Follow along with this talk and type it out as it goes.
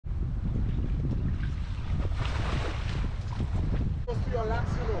relax,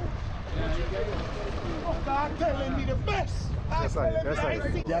 you know. Oh, God telling me the best. That's right.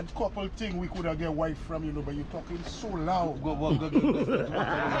 That couple thing we could have get wife from, you know, but you're talking so loud. Go.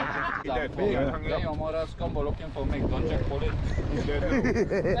 Yeah, your mother's combo looking for me. Don't check police.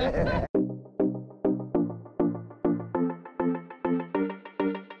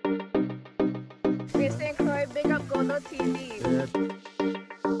 St. Croix, big up Gono TV.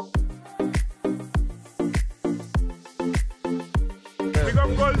 Big up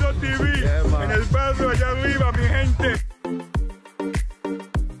Gono TV. En el paso allá arriba, mi gente.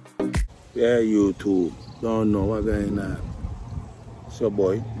 Yeah, YouTube. Don't know what going on. It's your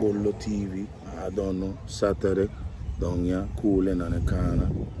boy, Gono TV. I don't know. Saturday, down here, cooling on the corner.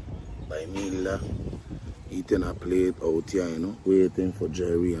 By Mila. Eating a plate out here, you know. Waiting for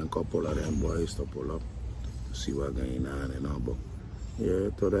Jerry and a couple of them boys to pull up. To see what's going on, you know. But yeah,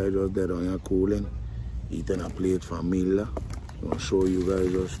 today just there down here cooling. Eating a plate for Mila. I'm going to show you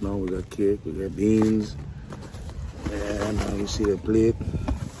guys just now. We got cake, we got beans. And now you see the plate.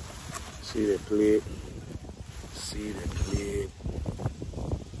 See the plate. See the plate.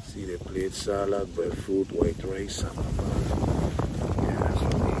 See the plate. Salad, breadfruit, white rice, and yeah, that's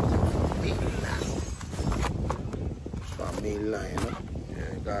what we eating for Mila, you know.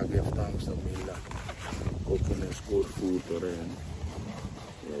 Yeah, you gotta give thanks to Mila. Cooking is good food for them.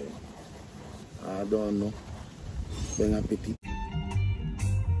 Yeah. I don't know. Bon appetit.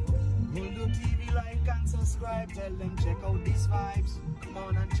 Gono TV, like and subscribe. Tell them check out these vibes. Come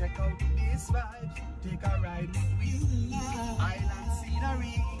on and check out these vibes. Take a ride with we. Island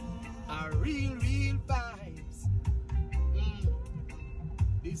scenery. A real vibes.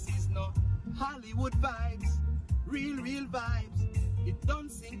 This is not Hollywood vibes. Real vibes. It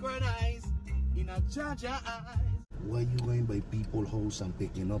don't synchronize in a Jaja eyes. Why you going by people's house and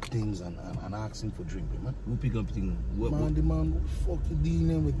picking up things and asking for drinking, man? Who pick up things? Man, the man, who the fuck you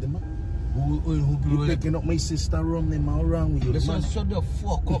dealing with, the man? Who You picking up my sister rum, them all wrong with you, Listen, man. shut the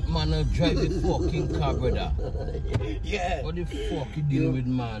fuck up, man, and drive the fucking car, brother. Yeah. What the fuck you dealing with,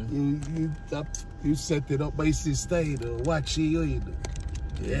 man? You set it up by sister, you know. Watch it, you know.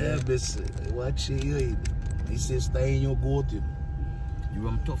 Yeah, but watch it, you know. My sister in your goat, you know. You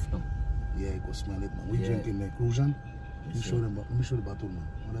rum tough now. Yeah, go smell it, man. We Yeah. drinking the Crujan. Let me show the bottle, man.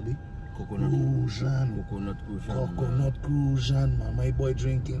 What that be? Crujan. Coconut Crujan, man. My boy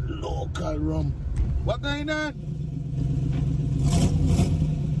drinking local rum. What going on?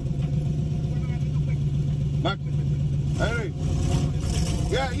 Mac. Hey.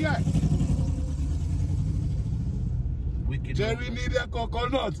 Yeah. Wicked. Jerry need a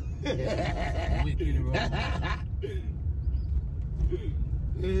coconut. Wicked rum.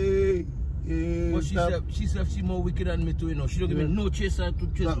 Hey. But she said she more wicked than me too, you know. She don't give me no chaser to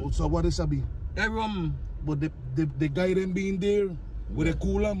chase. So what is that be? Hey, rum. But the guy them being there with a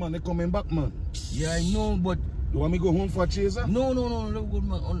cooler, man, they coming back, man. Yeah, I know, but You want me to go home for a chaser? no, good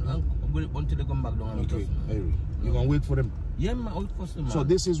man. Until they come back down. Okay, Harry. You gonna wait for them? Yeah, man, I'll cost them, man. So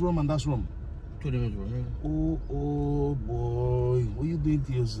this is rum and that's rum. To them is rum, yeah. Oh boy, what you doing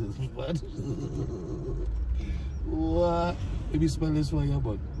to yourself? What? Maybe spell this for you,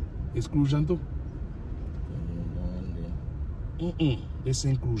 but it's Crujan too? This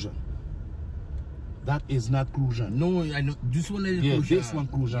ain't Crujan. That is not Crujan. No, I know. This one is Yeah, Crujan. this one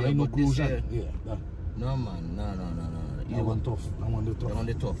Crujan. Yeah, I know but this, Crujan. Yeah, that. No, man. No. I want tough. I want the tough. I want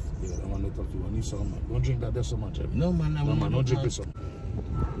the tough. Yeah, I want the tough. You need some, man. Don't drink that there so much. No, man. I No, want man, don't drink man. this one.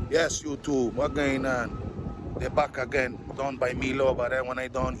 Yes, YouTube. What going on? They're back again. Done by Milo, but then when I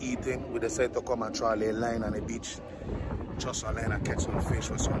done eating, we decided to come and try a line on the beach. Just a line and catch some fish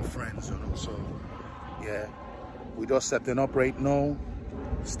with some friends, you know. So, yeah. We just setting up right now.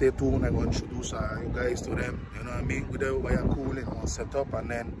 Stay tuned. I'm going to introduce you guys to them. You know what I mean? With everybody cooling, I'm going to set up and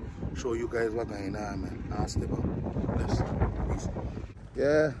then show you guys what's going on, man. Ask them about. Peace.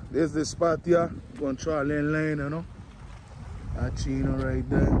 Yeah, this is the spot here. Going to try a line, you know. Chino right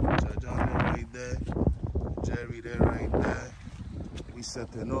there. John right there. Jerry there right there. We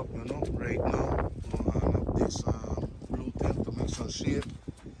setting up, you know, right now. We're going to hang up this blue tent to make some shade.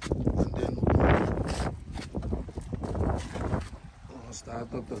 And then we'll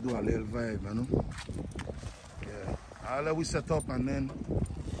start up to do a little vibe, you know. Yeah. All that we set up and then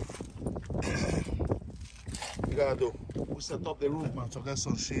we gotta do. We set up the roof, man, to get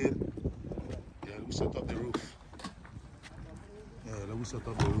some shade. Yeah, we set up the roof. Yeah, let me set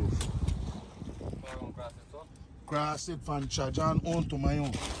up the roof. Cross it from Chajan on to my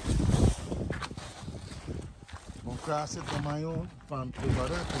own. I'll cross it to my own, from over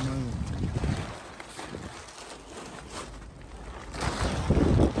there to my own.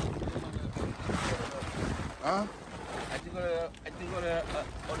 I Huh? think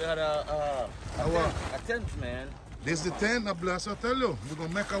they had a tent, man. This the tent, I bless, I tell you. We're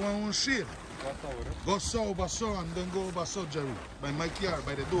gonna make our own shit. Go so, and then go over so, Jerry. By my car,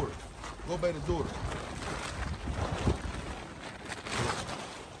 by the door. Go by the door.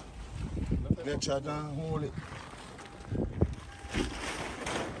 Let you down, hold it.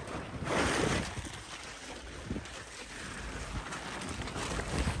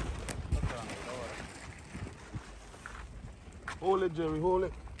 Hold it, Jerry, hold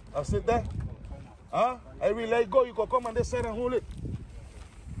it. I sit there. Huh? I really let go. You can come on this side and hold it.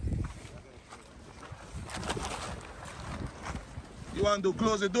 You want to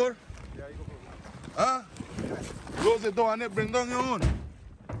close the door? Yeah, you go close it. Huh? Yeah. Close the door and then bring down your own.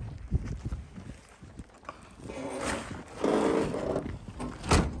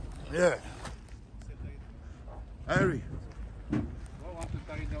 Yeah. Harry.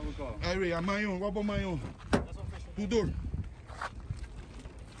 Harry, I'm my own. What about my own? Two door.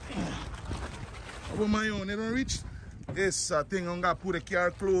 What about my own? They don't reach? This thing, I'm going to put the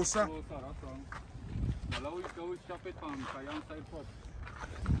car closer. Closer, that's wrong. Allow it to chop it from Cayenne side first.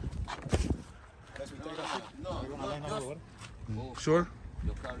 No, Sure?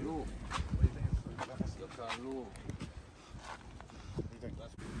 you can low. You can low.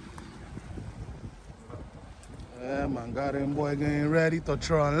 Yeah, man, got him boy getting ready to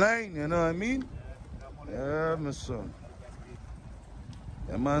throw a line, you know what I mean? Yeah, my son.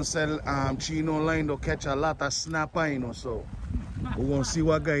 The man said Chino line to catch a lot of snapper, you know, so we're gonna see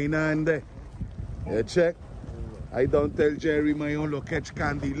what going on there. Yeah, check. I don't tell Jerry my own to catch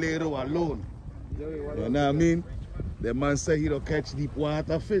candy later alone. You know what I mean? The man said he don't catch deep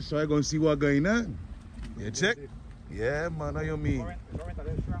water fish, so I gonna see what going on. Yeah, check. Yeah, man, how you mean?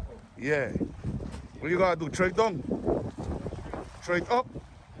 Yeah. What you gotta do? Straight down? Straight up?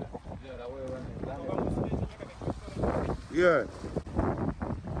 Yeah, that way around. Yeah.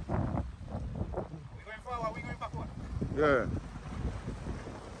 We going forward, we going backward. Yeah.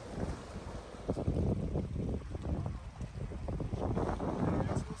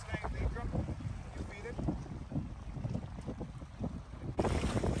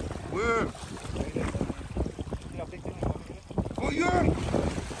 Where? Oh, yeah.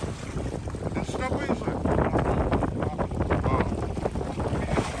 Then stop it, sir.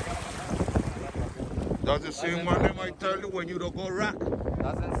 That's the same one they might tell you when you don't go rack.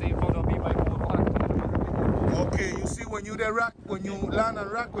 Doesn't say for the people who park. Okay, you see when you there rack, when you land on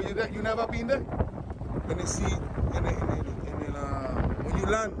rack, when you there, you never been there? When you see when you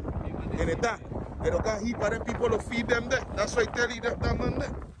land in the dock, they don't got heap of them people to feed them there. That's why I tell you that man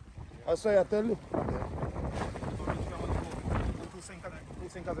there. That's why I tell you. Two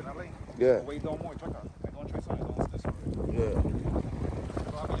sinkers in a lane. Yeah. Way down more, check out. I don't try something else this way. Yeah.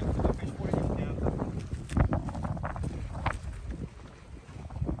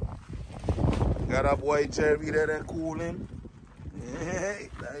 Got a boy Jerry there that cooling. Hey,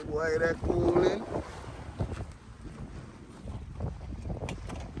 that boy that cooling.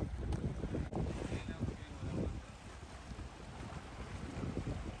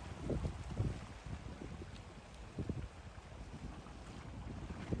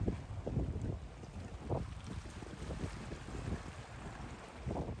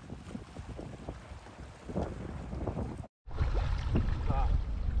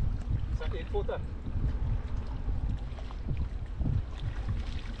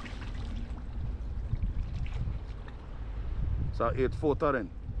 So 8-footer then?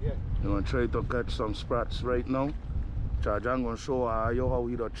 Yeah. You want to try to catch some sprats right now? Charge, I'm going to show you how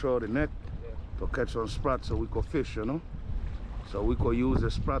we throw the net to catch some sprats so we can fish, you know? So we could use the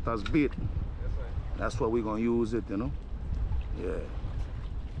sprat as bait. That's what we're going to use it, you know? Yeah.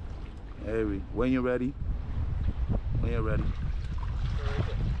 Harry, when you're ready? When you're ready?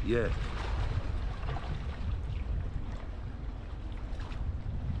 Yeah.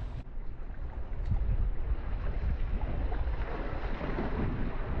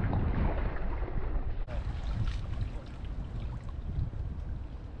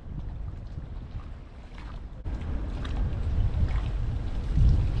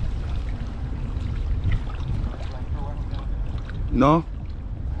 No.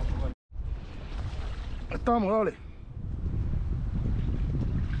 Estamos, dale.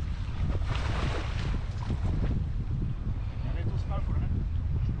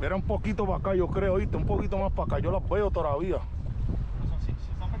 Era un poquito para acá, yo creo, ¿viste? Un poquito más para acá, yo las veo todavía.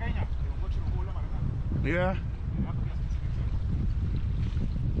 Son pequeñas. Yeah.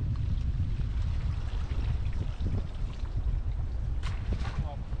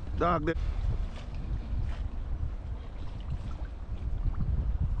 Dog.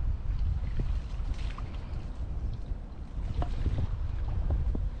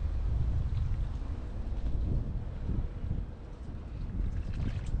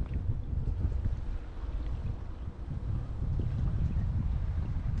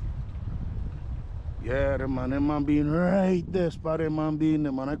 Yeah, the man being right there, spot the man being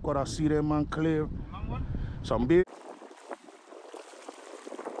the man. I could see the man clear. Some big.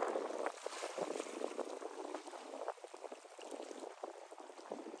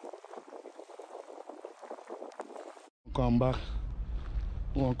 Come back.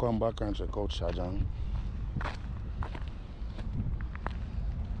 We won't come back and check out Shahjahan.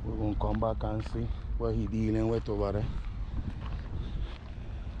 We're gonna come back and see what he dealing with over there.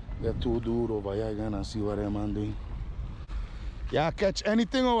 Get too duro over here again and see what that man doing. Yeah, catch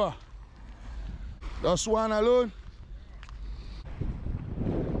anything over? Just one alone?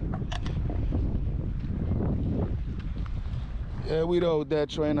 Yeah, we out there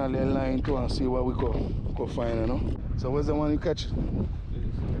trying to lay line too and see what we could find, you know. So where's the one you catch?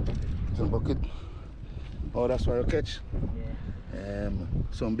 It's a bucket. Oh, that's where you catch? Yeah.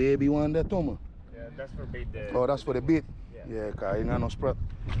 Some baby one there, Thomas? Yeah, that's for bait there. Oh, that's for the bait? Yeah, cause I ain't got no sprat.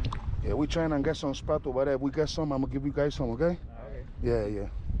 Yeah, we trying to get some sprat over there. If we get some, I'm gonna give you guys some, okay? Okay. Yeah.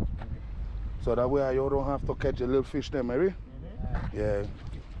 So that way you don't have to catch a little fish there, maybe? Yeah.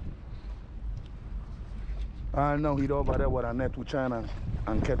 I know he's over there with a net. We're trying to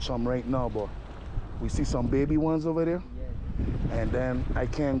catch some right now, but we see some baby ones over there. And then I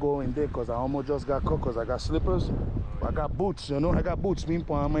can't go in there because I almost just got caught because I got slippers. I got boots, you know. I got boots. Me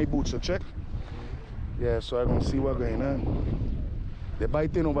on my boots, so check. Yeah, so I'm gonna see what's going on. The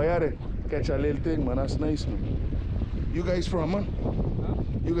biting over here, catch a little thing, man. That's nice, man. You guys from, man? Huh?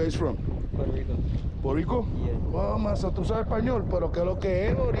 You guys from? Puerto Rico. ¿Puerto Rico? Yeah. Oh, masa, tú sabes español, pero ¿qué es lo que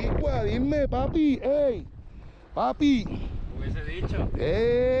es, boricua? Dime, papi. Ey, papi. Hubiese dicho.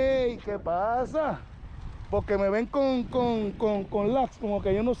 Ey, ¿qué pasa? Porque me ven con lax, como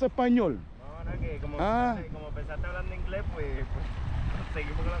que yo no sé español. No, que como pensaste hablando inglés, pues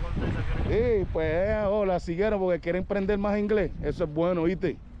seguimos con la conversación. Sí, pues la siguieron porque quieren aprender más inglés. Eso es bueno,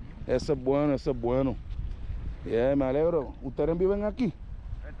 ¿viste? Eso es bueno, eso es bueno. Yeah, me alegro. ¿Ustedes viven aquí?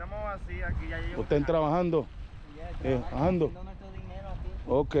 Estamos así, aquí ya llevo. ¿Ustedes trabajando? Trabajando.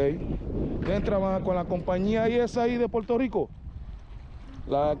 Ok. ¿Ustedes trabajan con la compañía y esa ahí de Puerto Rico?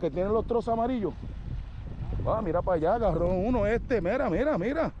 La que tiene los trozos amarillos. Ah, mira para allá, agarró uno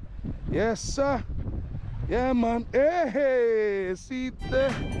mira. Yes, sir. Yeah, man. Hey, sit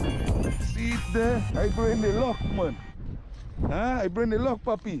there. I bring the luck, man. I bring the luck,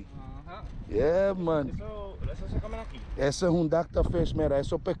 papi. Yeah, man. ¿Eso se comen aquí? Ese es un dacta fish, mira,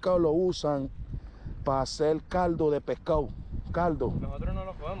 esos pescados lo usan para hacer caldo de pescado. Caldo. Nosotros no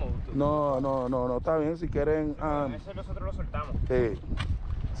lo comemos. No, está bien, si quieren... Eso nosotros lo soltamos. Sí.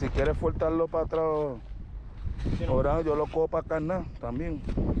 Si quieres soltarlo para atrás, Sí, no. ahora yo lo cojo para carnar también.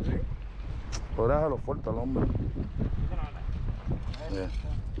 Sí. Ahora lo suelta el hombre.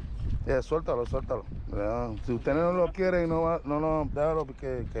 Suéltalo. Si ustedes no lo quieren, no, déjalo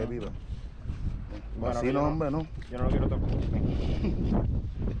que viva. Bueno, así no, hombre, no. Yo no lo quiero tocar.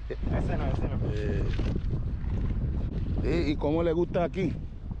 Ese no. ¿Y cómo le gusta aquí?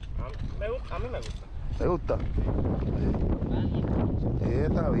 A mí me gusta. ¿Te gusta? Sí,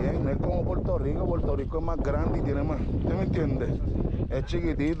 está bien, no es como Puerto Rico. Puerto Rico es más grande y tiene más. ¿Usted me entiende? Es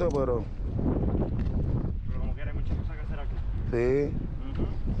chiquitito, pero como quiera hay muchas cosas que hacer aquí. sí.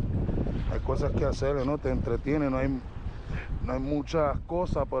 Hay cosas que hacer, ¿no? Te entretiene, no hay muchas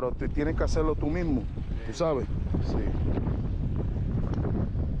cosas, pero te tienes que hacerlo tú mismo, ¿tú sabes? Sí.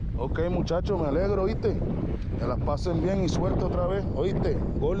 Ok, muchachos, me alegro, ¿oíste? Que las pasen bien y suerte otra vez, ¿oíste?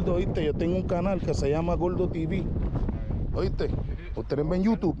 Gordo, ¿oíste? Yo tengo un canal que se llama Gordo TV, ¿oíste? ¿Ustedes ven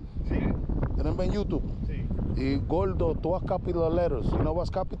YouTube? Sí. ¿Ustedes ven YouTube? Sí. Y Gordo, todas capital letters. You know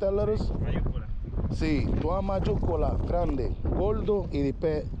what's capital letters? Mayúscula. Sí, todas mayúsculas grandes. Gordo y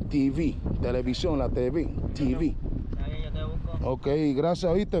después TV. Televisión, la TV. TV. Yo te busco. Ok,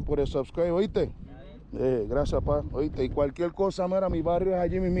 gracias, ¿oíste? Por el subscribe, ¿oíste? Gracias, pa, ¿oíste? Y cualquier cosa, mira, mi barrio es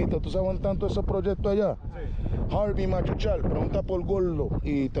allí mismito. ¿Tú sabes tanto esos proyectos allá? Sí. Harvey, Machuchal, pregunta por Gordo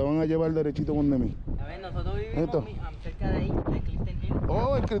y te van a llevar derechito donde mí. A ver, nosotros vivimos Esto. cerca de ahí, de Clifton Hill.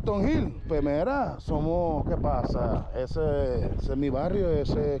 Oh, el Clifton Hill. Pues mira, somos, ¿qué pasa? Ese es mi barrio,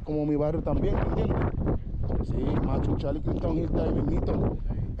 ese es como mi barrio también, ¿entiendes? Sí, Machuchal y Clifton Hill está ahí mismito.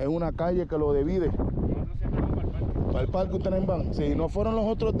 Es una calle que lo divide. Nosotros siempre vamos para el parque. ¿Para el parque ustedes van? Sí, no fueron los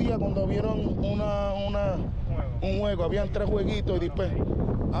otros días cuando vieron un juego, habían 3 jueguitos y después...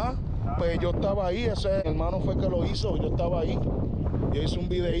 Ah, pues yo estaba ahí, ese hermano fue que lo hizo, yo estaba ahí. Yo hice un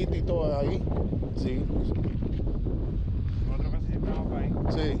videíto y todo ahí. Sí. Nosotros casi siempre vamos para ahí.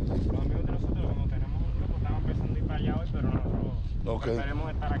 Sí. Los amigos de nosotros, cuando tenemos un grupo, estaban pensando ir para allá hoy, pero nosotros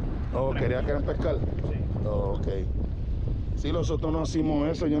preferimos estar aquí. Oh, ¿querían pescar? Sí. Oh, ok. Sí, nosotros no hacemos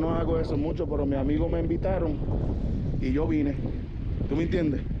eso, yo no hago eso mucho, pero mis amigos me invitaron y yo vine. ¿Tú me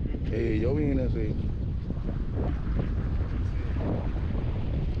entiendes? Sí, yo vine, sí.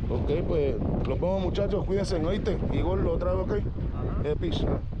 Ok, pues los vemos muchachos, cuídense, ¿oíste? Y gol lo otra vez, ok. Peace.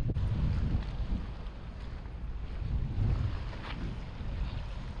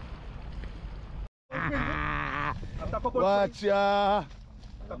 Gotcha.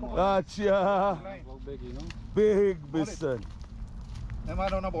 Gotcha. Big son. Them I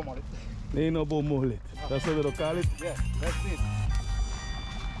don't know about mullet. They ain't no bull mullet. That's what they'll call it. Yeah, that's it.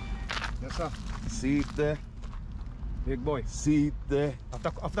 Yes, sir. Seat there. Big boy. Seat there.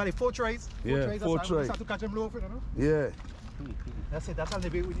 After the 4 tries. Yeah, 4 that's tries. start to catch them low, you know? Yeah. That's it. That's all they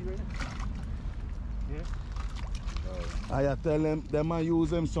big with you right now. Yeah. I tell them man use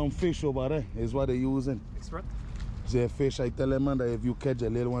them some fish over there. Is what they using. Extract. The fish, I tell them man that if you catch a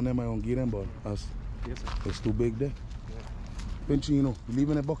little one, them I don't give them, but Yes, sir. it's too big there. Pinchino, you leave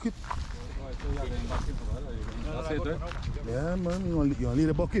in a bucket? That's it, Yeah, man, you want to leave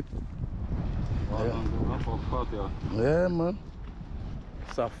the bucket? Yeah, man.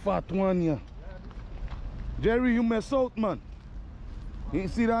 It's a fat one, yeah. Jerry, you mess out, man. You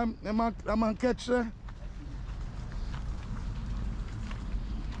see that man catch there?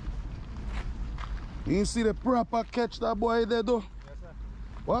 You see the proper catch that boy there, though? Yes, sir.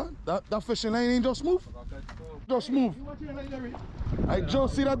 What? That fishing line ain't just move? Just move. I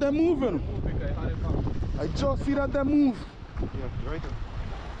just see that they're moving. I just see that they move. Yeah, right.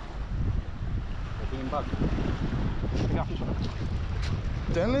 Back.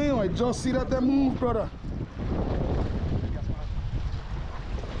 Telling you, I just see that they move, brother.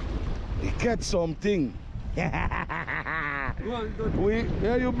 He catch something. We,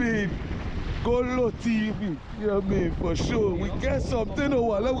 here you be. Golo TV. You know what I mean? For sure. We get something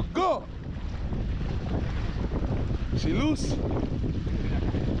over. Let we go. She loose.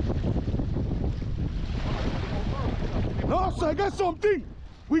 No, sir, I got something.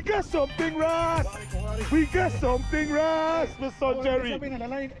 We get something, Ras. We get something, Ras, Mr. Jerry.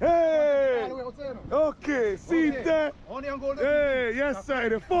 Hey. Okay, see there. Hey, yes, sir.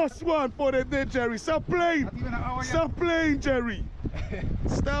 The first one for the day, Jerry. Stop playing. Stop playing, Jerry.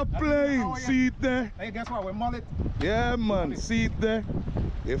 Stop playing. See it there. Hey, guess what? We're mullet. Yeah, man. See it there.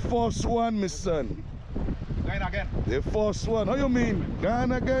 The first one, my son. Going again. The first one. How you mean?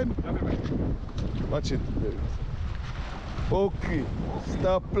 Gone again? Watch it. Okay.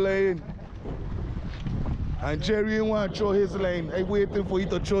 Stop playing. And Jerry want to throw his line. I'm waiting for you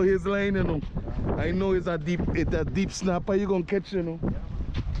to throw his line, you know. I know it's a deep snapper you gonna catch, you know.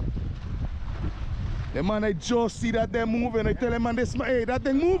 The man, I just see that they're moving. I tell him, man, this man, hey, that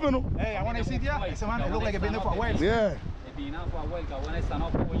thing moving, no? Hey, I want to see it, yeah. It's a man, it look like it's been there for a while. Yeah. When I stand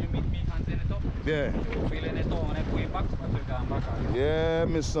up, when you meet me, hands in it up. Yeah. Feeling it up, when I pull back, so you come back. Yeah,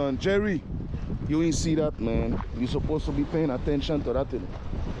 my son. Jerry, you ain't see that, man. You're supposed to be paying attention to that, you know.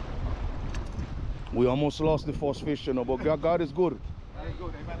 We almost lost the first fish, you know, but God is good.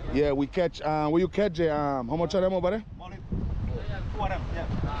 Yeah, we catch, where you catch, how much of them over there? Mullet. 4 of them,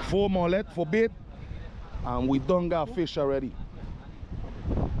 yeah. 4 mullet for bait. And we done got fish already.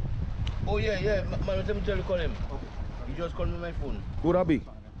 Oh yeah, Manuel, let me tell you, call him. He just called me my phone. Who that be?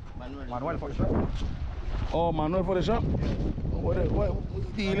 Manuel for the shop. Oh, Manuel for the shop? What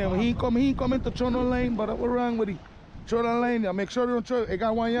deal? He ain't coming to throw no line, but what's wrong with it? Throw the line, yeah. Make sure you don't throw it. I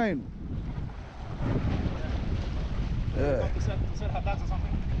got one line. Yeah. You said have dogs or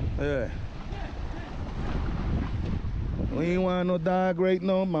something? Yeah. We ain't want no dog right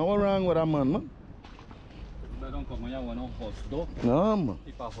now, man. What's wrong with that man, man? Don't come when you want to host dog. No, man.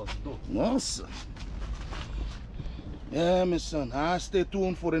 Keep a host dog. No, son. Yeah, my son. I stay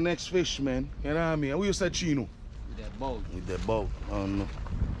tuned for the next fish, man. You know what I mean? Who you said Chino? With that boat. With the boat. Oh, no.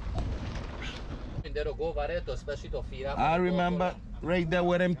 I remember right there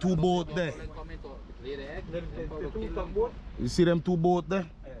where them 2 boats there. You see them 2 boats there?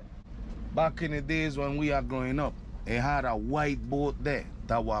 Back in the days when we are growing up, it had a white boat there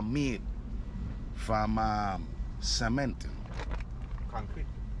that was made from cement. Concrete.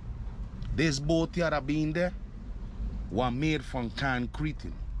 This boat here that been there was made from concrete.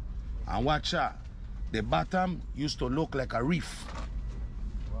 And watch out, the bottom used to look like a reef.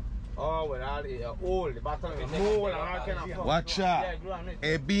 Oh, well, all the old, the bottom is mold and all kind of stuff. Watch out,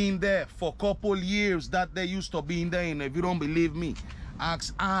 it been there for a couple years that they used to be in there. And if you don't believe me,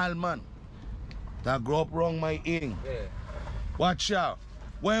 ask all man that grew up around my eating. Yeah. Watch out,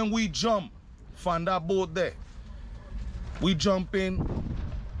 when we jump from that boat there, we jump in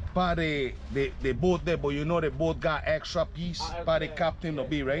by the boat there, but you know the boat got extra piece by the captain to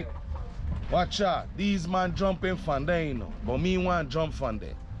be, right? Watch out, these man jumping from there, you know, but me want jump from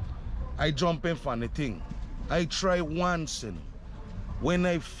there. I jump in from the thing. I try once, you know, when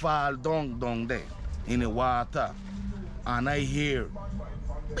I fall down there, in the water, and I hear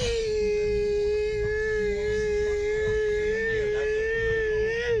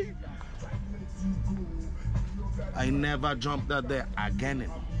I never jumped that there again.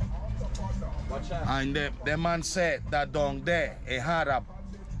 And the man said that down there,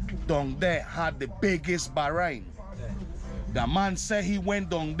 down there had the biggest barine. The man said he went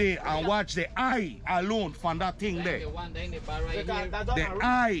down there and watched the eye alone from that thing there. The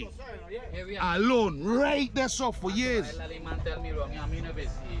eye alone right there so for years.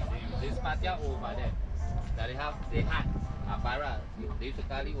 This patio over there, that they had a barrel. They used to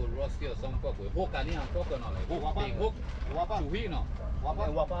call it old rusty or some cock. We hook and coconut, hook, big hook, to Hino.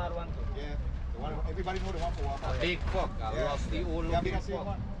 Everybody know the one for A big cock, a rusty old looking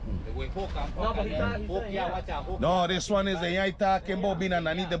cock. We hook and cock and hook, yeah, watch out. No, this one is the guy talking about being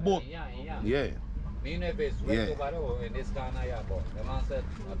underneath the boat. Yeah. Me never over in this kind of boat. The man said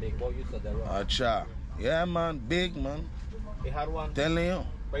a big boy used to the rock. Acha. Yeah, man, big man. He had one, Telling you.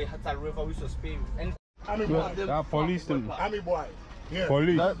 but he had a river we used to speed. And That police them. Army boy. Yeah.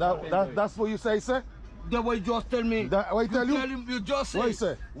 Police. That's what you say, sir? That what you just tell me. That what you tell you? You just say. What you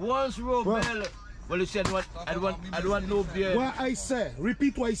say? Once Robel. Well, you said what? I don't want no beer. What I say?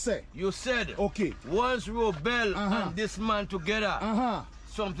 Repeat what I say. You said. Okay. Once Robel and this man together,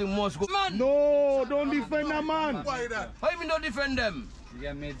 something must go. Man. No, don't defend that man. Why that? How you mean don't defend them?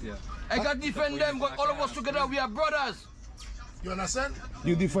 yeah, major. I got defend them, but all of us together, we are brothers. You understand?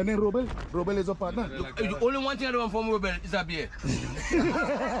 You defending Robel? Robel is a partner. The only one thing I don't want from Robel is a beer. I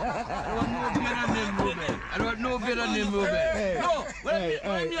don't want no better name Robel. No, when I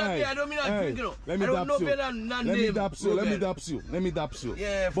mean a beer, I don't mean a drink, you know. Let me I don't know daps you. better than Let me name daps you. Let me Robel. daps you. Let me daps you.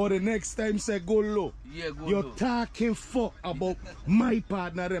 Yeah. But the next time say go low. Yeah, go You're low. talking fuck about my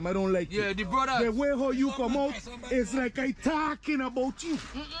partner them. I don't like Yeah, you. the brothers. The way how you come out is like I talking about you.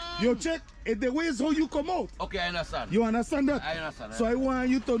 You check the ways how you come out. Okay, I understand. You understand that? I understand. So I want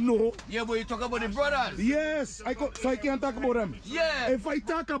you to know. Yeah, but you talk about the brothers. Yes, so I can't talk about them. Yeah. If I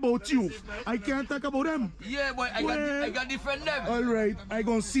talk about you, I can't talk about them. Yeah, but I got defend them. All right, I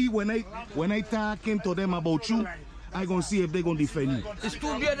gonna see when I talking to them about you, I gonna see if they gonna defend you. It's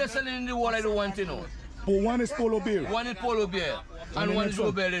two beer they're selling in the world, I don't want to know. But one is polo beer. One is polo beer and the one next is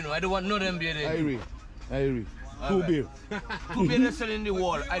one? Robel, you know. I don't want no them beer there. Irie. Two beer. Two beer they're selling in the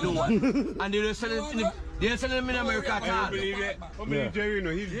world, I don't want. And they're selling them in America. I don't believe it. I believe Jerry, you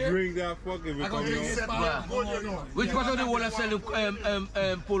know, he's drink that fucking because Which part of the world are selling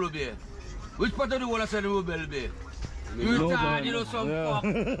polo beer? Which part of the world are selling Robel beer? You tired, you know, some fuck.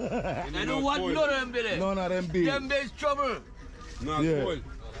 I don't want none of them beer. None of them beer. Them beer is trouble. not Yeah. cool.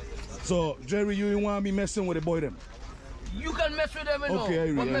 So Jerry, you want me messing with the boy them? You can mess with them, you know,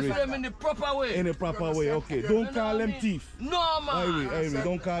 Okay, but mess Irie. with them in the proper way. In a proper way, okay. Don't call them thief. No, man. Irie,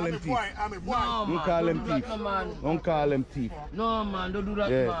 don't call them thief. I'm a boy. No, Don't man. call Don't them do that, thief. no, man. Don't call them thief. No, man. Don't do that,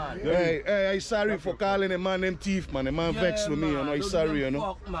 Yeah. man. Hey, I'm sorry for calling a man them thief, man. The man vexed with me, you know. Don't He's do sorry, them you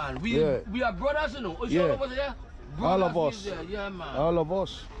know. Fuck, man. We are brothers, you know. You Yeah. all of us there? All of Brothers us. is there, yeah, man. All of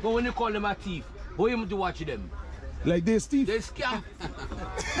us. But when you call them a thief, how you to watch them? Like this thief. They scam.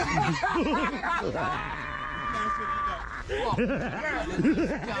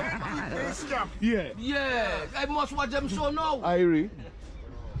 Yeah. Yeah, I must watch them so now. Irie.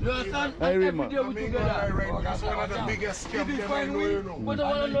 You understand? I And remember. every day we together. That's one of the biggest scams them I know, you know. But I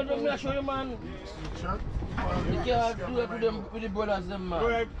want to know them, I show you, man. You can't do it to them with the brothers, them,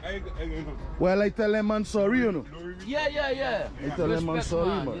 man. Well, I tell them man sorry, you know. Yeah. I tell them man Respect, sorry,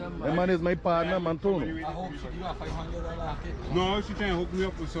 man. man. Yeah, man. That man is my partner, man, Tono. I hope she give her $500 No, she trying to hook me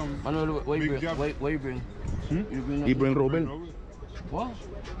up with some Manuel, what you big bring? job. What you bring? You bring He bring Robin. what?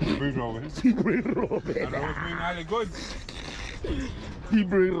 Bring Robin. He bring Robin. And I was bringing all the goods. He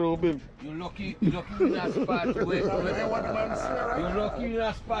bring Robin. You lucky in that spot where. What the man say, right? You lucky in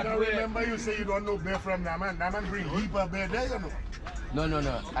that spot Now where. remember you say you don't know beer from that man. That man bring heap of beer there, you know.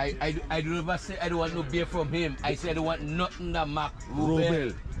 No. I don't ever say I don't want no beer from him. I said I don't want nothing that Mac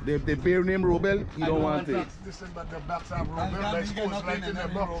Robel. The beer name Robel, he don't want it. Listen, but the backs of Robert, that's goes right in the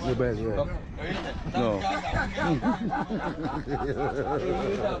box. Robel,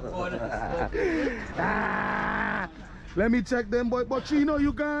 yeah. Let me check them, boy. But you know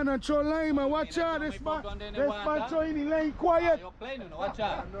you gonna throw line, man. Watch out, this man throwing the line quiet. You're playing, you know, watch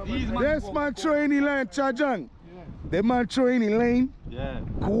out. This man throwing the line, Chajang. The man throwing the line. Yeah.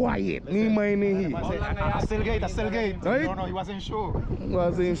 Quiet. Me mind here. I still gate. Right? No, he wasn't sure.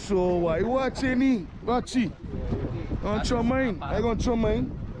 Wasn't sure why. Watch any. Watch it. Don't throw mine. I gonna throw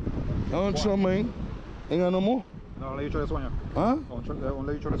mine. Don't throw mine. Ain't got no more? No, let you try this one, yeah. Huh?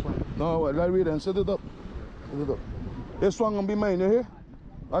 Only you try this one. No, well, let me then set it up. Set it up. This one gonna be mine, you hear?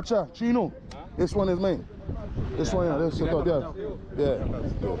 Acha, Chino. This one is mine. This one, yeah. This is it, yeah.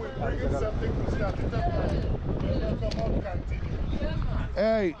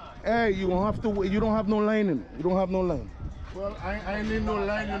 Yeah. Hey, you don't have to. You don't have no line in it. You don't have no line. Well, I need no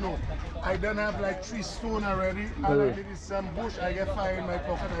line, you know. I don't have like 3 stone already. All I need is some bush. I get fire in my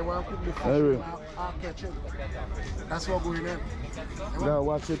pocket. I want to cook the fish and I'll catch it. That's what going on. Yeah,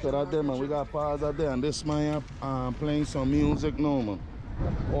 watch it right there, man. We got pause out there, and this man playing some music now, man.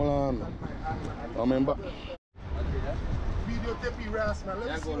 Hold on, man. Remember. Video tape ras, man.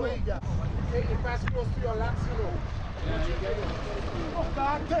 Let's see what you got. Hey, it pass close to your laps, you know. Oh,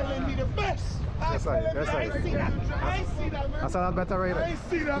 God telling me the best. That's right, that's right. I see that, man. That's a lot better right I there.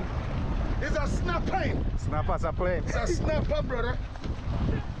 see that. It's a snapper. Snappers are playing. It's a snapper, brother.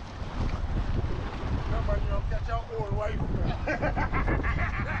 No, man, you'll catch your old wife,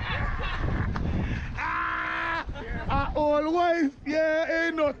 Our old wife, yeah,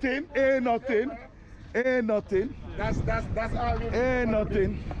 ain't nothing. That's all you need. Ain't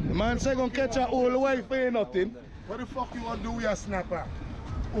nothing. Man say gonna catch our old wife, ain't nothing. What the fuck you want to do with your snapper?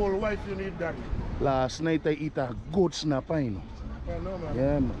 Old wife, you need that. Last night I eat a good snapper, you know. Well, no, man.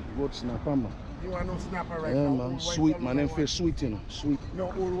 Yeah, man, good snapper, man. You want no snapper right Yeah, now? man, Old wife sweet, and man. no Them fish sweet, you know, sweet.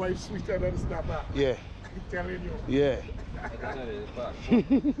 No, old wife sweeter than snapper. Yeah, I'm telling you. yeah.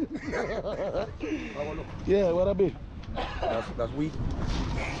 Yeah, what a bit. That's weak.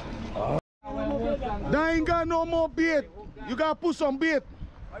 There ain't got no more bait. You gotta put some bait.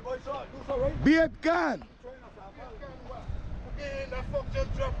 Bait gone. Okay, that fuck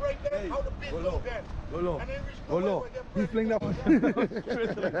just drop right there. How the bait go then? Olo, he fling that one.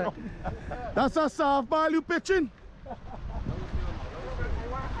 That's a softball you pitching?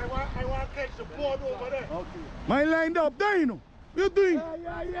 I want to catch the board over there. Okay. My lined up there, you know. What you doing?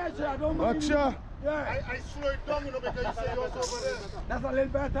 Yeah, sir. I don't mind. Watcha. Yeah. I slow it down, you know, because you say yours over there. That's a little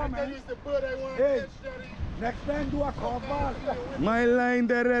better, man. It's the bird I want to Hey. catch, Daddy. Next time do a curve ball. My line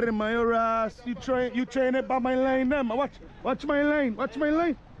there, my ass. You train it by my line them. Watch my line. Watch my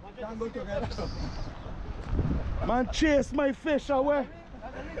line. Man chase my fish away.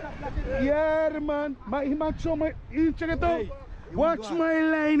 Yeah, man. He man show my. You check it out. Watch my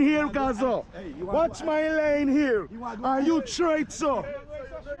line here, Gazo. Watch my line here. And you try it, so.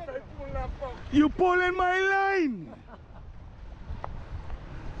 You pulling my line.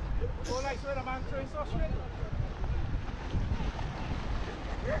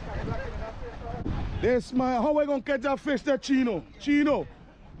 This man, how I gonna catch that fish there, Chino? Chino,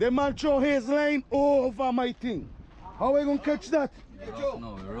 the man throw his line over my thing. How I gonna catch that?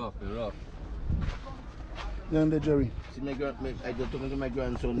 No, we're rough. Yeah, the Jerry. See, I just took him to my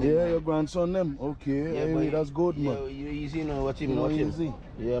grandson. Yeah, your grandson them. Okay, Yeah, anyway, but that's good, man. You easy, you know, watch him, You know, watch him. easy.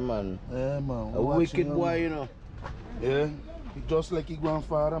 Yeah, man. Yeah, man. A wicked boy, you know. Yeah, just like his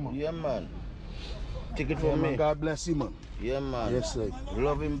grandfather, man. Yeah, man. Take it for Yeah, me. man. God bless him, man. Yeah, man. Yes, sir.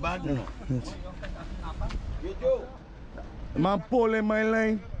 Love him bad, you know. Man pulling my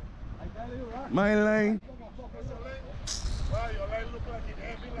line. My line.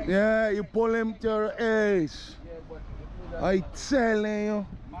 Yeah, you pull him to your age. I telling you.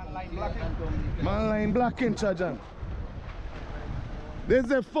 Man line blocking, Chajan. This is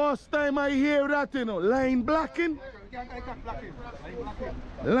the first time I hear that, you know. Line blocking.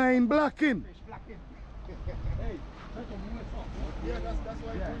 Line blocking.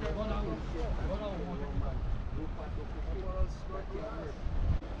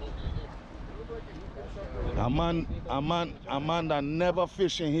 A man that never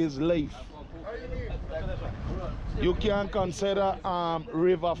fish in his life. You can consider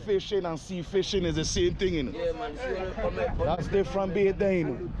river fishing and sea fishing is the same thing, you know. Yeah, man. That's different bait there, you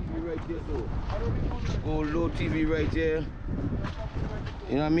know. Right there, so. Go low TV right there.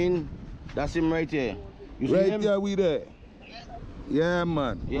 You know what I mean? That's him right there. You see Right him? there, we there. Yeah,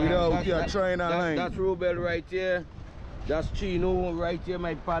 man. Yeah, we out here trying a line. That's Robel right there. That's Chino right there,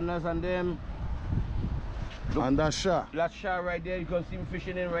 my partners and them. Look, and that shot. that shot right there, you can see him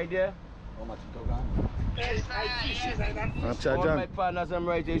fishing in right there. That's All my Chajan. partners and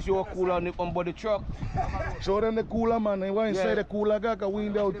right there. You see how cool on board the truck? Show them the cooler, man. They want inside the cooler, guy, because we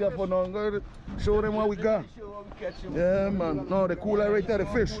ain't out there for now. Show them what we got. Yeah, man. No, the cooler right there, the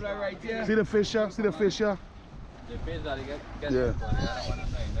fish. See the fish here? See the fish here? Yeah.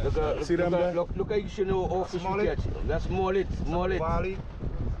 See them there? Look at you know how fish we catch. That's mullet.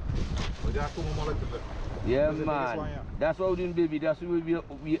 Yeah, man. That's what we're doing, baby. That's what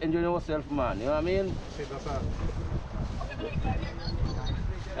we enjoying ourselves, man. You know what I mean?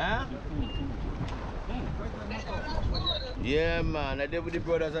 Huh? Yeah, man. I did with the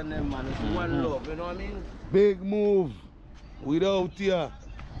brothers and them, man. It's one love, you know what I mean? Big move. We out here.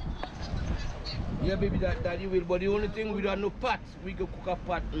 Yeah, baby, that you will. But the only thing we don't have no pot. We can cook a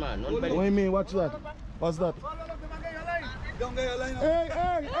pot, man. What do you mean? What's that? What's that? Hey,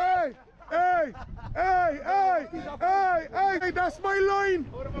 hey, hey! Hey, hey, hey, hey, hey, that's my line.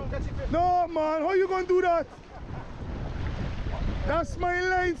 No, man, how you gonna do that? That's my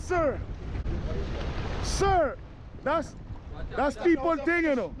line, sir. Sir, that's people thing,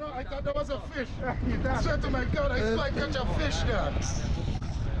 you know. No, I thought that was a fish. I swear to my God, I saw I catch a fish there.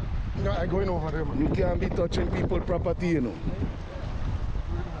 No, I'm going over there, man. You can't be touching people's property, you know.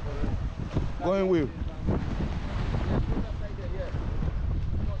 Going with.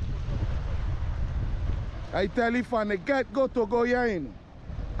 I tell you from the get-go to go here, you know,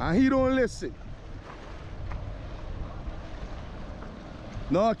 and he don't listen.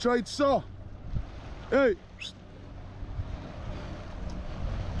 No, try it so. Hey.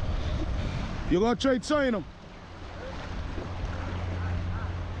 You gonna try it so, you know?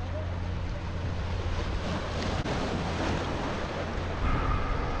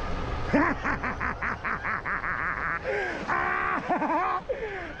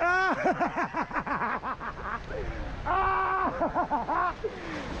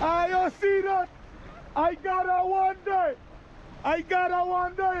 You see that? I got a one day. I got a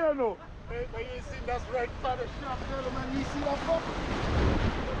one day, you know. Hey, but you see that's right for the shop, man. You see that fuck?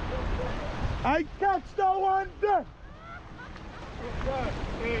 I catch that one day.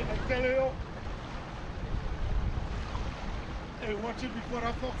 Hey, I tell you. Hey, watch it before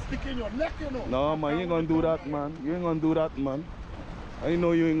that fuck stick in your neck, you know. No, man, you ain't gonna do that, man. You ain't gonna do that, man. I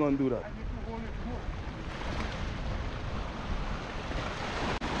know you ain't gonna do that.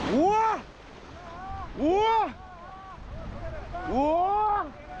 What? What? What?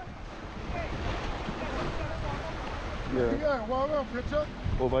 Yeah, well, picture.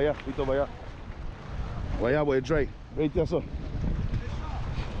 Over here, it's over here. Over here, where it dry. Right here, sir.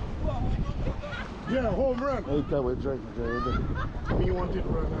 Yeah, home run. Right there, where it dry. You want it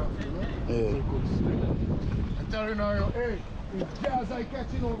run after, you know? Yeah. I tell you now, hey, if guys are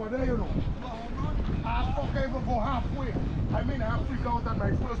catching over there, you know, I fuck even go halfway. I mean, I freak out at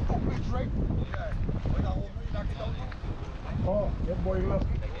my first two pitch, right? Oh, that boy look.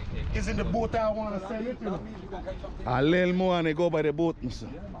 Is in the boat I want to sell it, you know? A little more and they go by the boat, sir.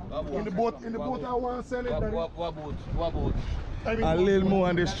 In the boat I want to sell it. What boat? What boat? I mean, A little more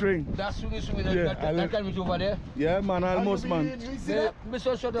on the string. That's swinging, Yeah, that can reach over there. Yeah, man, almost, man. You see that?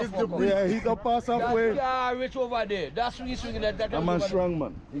 Mr. Shut the fuck up. Yeah, he can pass halfway. That reach over there. That's swinging, that A man strong,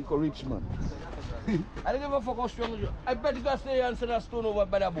 man. He can reach, man. I don't give a fuck how strong you are. I bet you can stay and send a stone over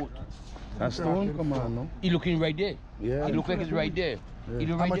by the boat. That stone, come on, no? He looking right there. Yeah. He look like he's right there. He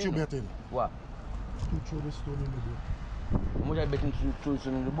do How right much there. you betting? What? To throw the stone in the boat. How much I betting to throw it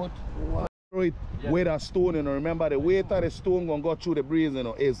in the boat? Throw it with a stone, you know. Remember, the weight of the stone gonna go through the breeze, you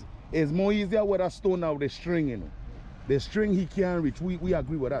know. It's more easier with a stone now with the string, you know. The string he can't reach. We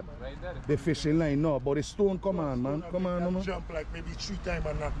agree with that. The fishing line, no. But the stone, come on, man. Come on, man. Jump like maybe 3 times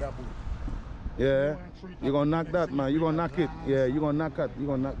and knock that boat. Yeah. You're gonna knock that, man. You're gonna knock it. Yeah, you're gonna knock that. You're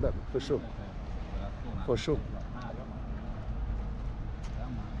gonna knock that for sure. For sure.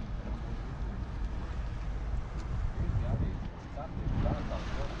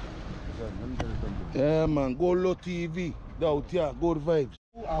 Yeah, man. Go low TV. Out here. Good vibes.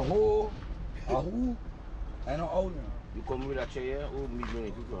 Aho. I know how. You come with a chair here, oh, me doing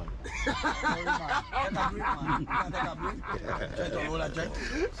it, you go on.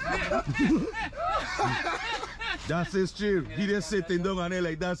 That's his chair. He just sitting down on there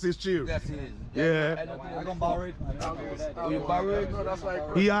like that's his chair. That's it. Yeah. I'm gonna borrow it. You borrow it? No, that's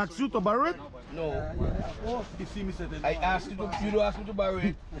like. He asked you to borrow it? No. I asked you to, you don't ask me to borrow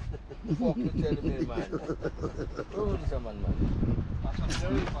it. Fuck you, tell me, man. Oh, this man, man.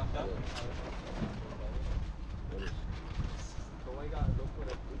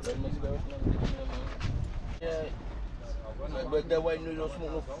 Yeah. But that why you don't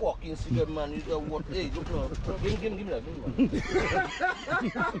smoke no fucking cigarette, man. You don't what? Hey, look now. Give me that,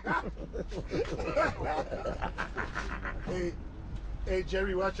 Hey,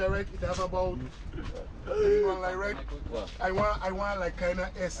 Jerry, watch out, right? It have about, you want like, right? What? I want like kind of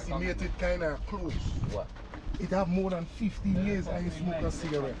estimated kind of close. What? It have more than 15 years I smoke a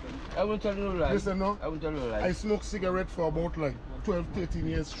cigarette. I won't tell you no lie. Listen, no? I won't tell you no lie. I smoke cigarette for about like 12, 13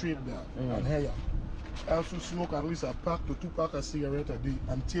 years straight there. And here, I also smoke at least a pack to 2 packs of cigarette a day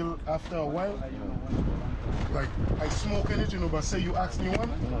until after a while, like I smoke anything, you know, but say you ask me one,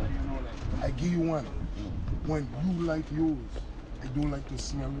 I give you one. When you like yours, I don't like to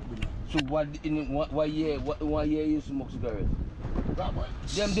smell it. With So what year you smoke cigarette? that one.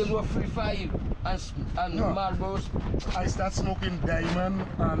 Them were 3-5 and No. Marlboros. I start smoking Diamond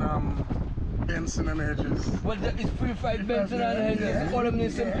and Benson and Hedges. But it's purified Benson and Hedges. All of them in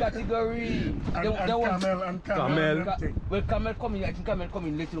the same category. Camel. Well, Camel coming, I think Camel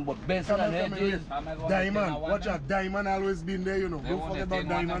coming later, but Benson and Hedges. Diamond, watch out. Diamond always been there, you know. Don't forget about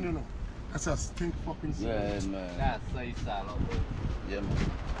Diamond, you know. That's a stink fucking thing. Yeah, man. That's so it's all over. Yeah,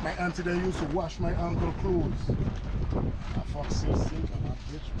 man. My auntie they used to wash my uncle clothes. I fuck still sink on that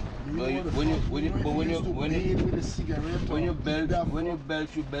bitch, man. When you belt,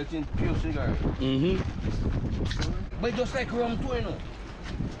 you belt in pure cigarette. But just like rum too, you know.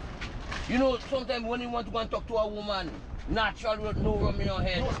 You know, sometimes when you want to go and talk to a woman, natural with no rum in your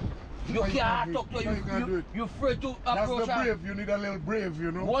head. You can't talk to her, you're afraid to approach her. That's the brave, you need a little brave,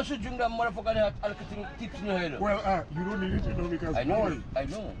 you know. Once you drink that motherfucker, they have a little tips in your head. Well, you don't need it, you know, because I know, boy, I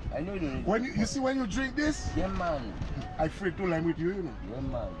know you don't need when you see when you drink this, yeah, man. I afraid to line with you, you know. Yeah,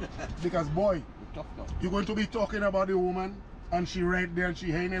 man. Because boy, Tough now. you're going to be talking about the woman, and she right there, and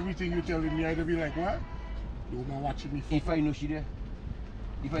she ain't everything you telling me. I'd be like, what? The woman watching me. If I know she there.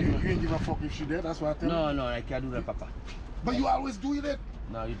 If I You know. ain't give a fuck if she there, that's what I tell you. No, I can't do that, Papa. But you always do that.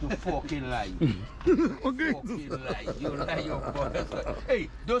 No, you do fucking lie. Okay. Fucking lie. You lie your boy. Hey,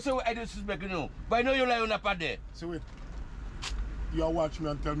 don't say what I disrespect you know. But I know you lie on that part there. So wait. You watch me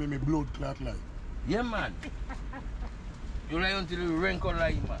and tell me my blood clot lie. Yeah, man. You lie until you rank on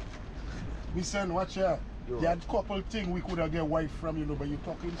lie, man. Me son, watch here. There had couple things we could have get wife from, you know, but you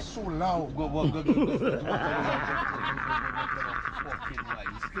talking so loud. Go. Fucking lie.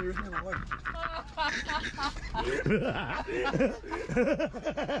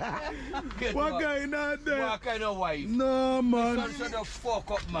 What guy not there? What kind of wife? No, man. Son, shut the fuck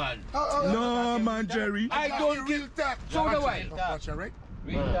up, man. No, man, Jerry. I don't real talk. So the wife. Watch her, right?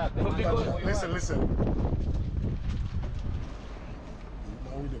 Listen.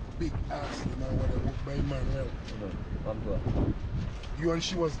 Now with a big ass, you know, when I walk by Manuel. You and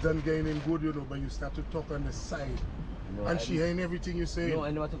she was done gaining good, you know, but you start to talk on the side. No, and she ain't everything you say. No,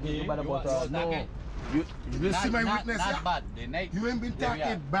 I never talk bad about her. No. You see my witness, Not bad. The night. You ain't been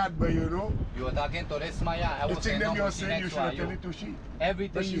talking bad, but you know. You were talking to this Maya. I The was thing them you're saying saying, you should have tell it to she.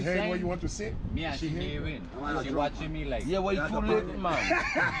 Everything But she you heard what saying, you want to say. me and she hearing. She watching me like. Yeah, well, it's too late, man.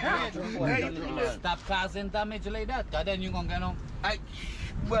 Stop causing damage like that. Cause then you gonna get on.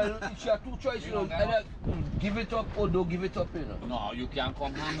 Well, she have two choices, you know. Either give it up or don't give it up, you know. No, you can't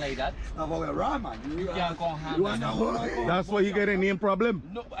come home like that. No, but we're wrong, man. You can't come home like that. That's why he get a name problem.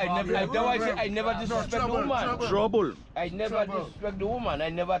 No, I never disrespect the woman. Trouble. I never disrespect the woman. I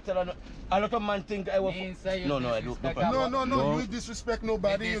never tell her. A lot of men think I was. No, I don't. No, you disrespect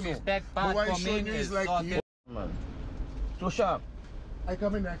nobody, you know. Disrespect But what part I for showing me you is is like sorted. you. Man. So sharp. I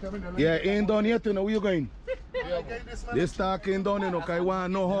come in. Yeah, ain't done yet, you know. Where you going? Okay, this man. This talk ain't done, you know. Cause I want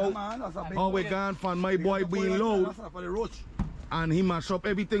to know how we gone from my boy being loud and he mash up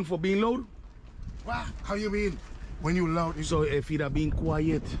everything for being loud. What? How you mean? When you loud? So if he'd have been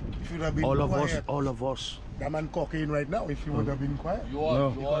quiet, If you'd have been all quiet, of us. that man cocaine right now. If you would have been quiet. You are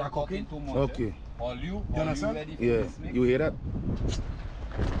No. talking too much. Okay. All you understand? ready for Yeah, this, mate? you hear that?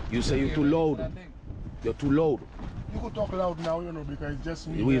 You say you're too loud. You're too loud. You could talk loud now, you know, because it's just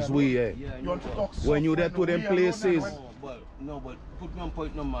we. It's we, yeah. You want to talk soft When you there to them we alone places. But put me on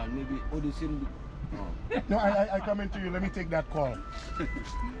point, no man. Maybe all the same. No, I come into you. Let me take that call.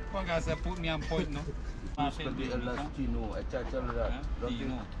 One guy said, put me on point, no? Respect the elders, Chino. I tell you that. Don't Tino.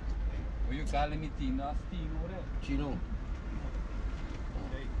 think- Were you calling me Tino? That's Tino there. Chino.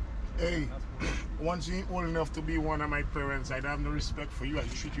 Hey, once you ain't old enough to be one of my parents, I'd have no respect for you. I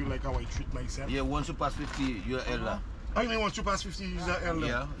treat you like how I treat myself. Yeah, once you pass 50, you're elder. I mean, once you pass 50, you're an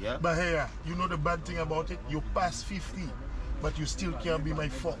elder. Yeah. But hey, you know the bad thing about it? You pass 50, but you still can't be my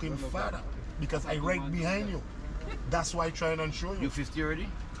fucking father because I right behind you. That's why I try and show you. You 50 already?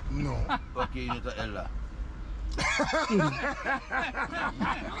 No. Okay, you're not an elder.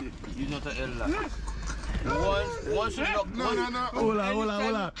 You're not an elder. Once you knock. No. Hold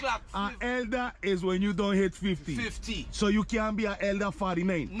on. Clock An elder is when you don't hit 50. 50. So you can't be an elder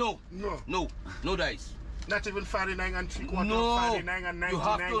 49. No dice. Not even 49 and 3/4. No, 49 and 99. you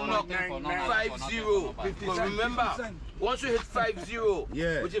have to knock 50. Because remember, once you hit 50,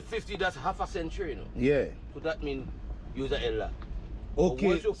 Yeah. which is 50, that's half a century, you know. Yeah. So that means you're the elder. Okay.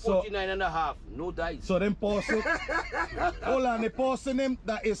 Once you're So 49 and a half, no dice. so them person. Hold on, the person them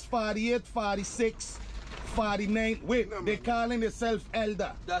that is 48, 46, 49. Wait, they calling themselves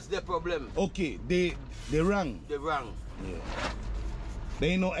elder. That's the problem. Okay, they wrong. They're wrong. They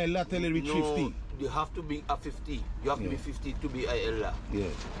ain't no elder till they reach 50. You have to be a 50. You have to be 50 to be a elder. Yeah.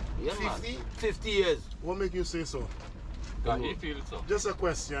 Yeah, 50? man. 50 years. What make you say so? He feels so. Just a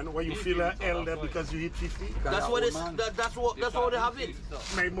question. Why you feel an elder because you hit 50? That's what it's. That's what they have it.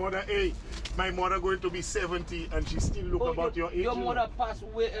 My mother, hey, my mother going to be 70 and she still look about your age. Your you know. mother passed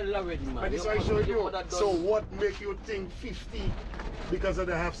away already, man. But this Your I showed your you. mother done- So what make you think 50 because of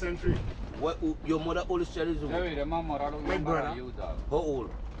the half century? What, your mother oldest child is Jerry, the mama look My younger brother. than you, dog. how old?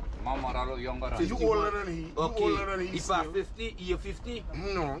 Mama look younger than You 51. older than he. You Okay. older than he. He passed still. 50, you're 50?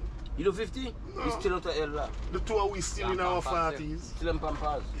 No. You know 50? No. He's still out of Ella. The two are we still in our Pampers, 40s. Still in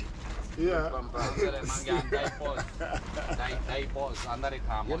Pampers. Yeah. Pampers. Diapers under the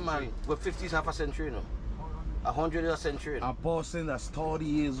car. Yeah, man. Well, 50 is half a century, you know. 100 is a century. A person that's 30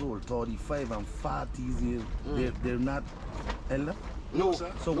 years old, 35 and 40 years old, they're not elder? No,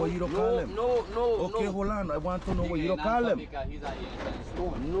 sir. So what you don't call them? No, Okay, hold on. I want to know what you don't call them. Because he's a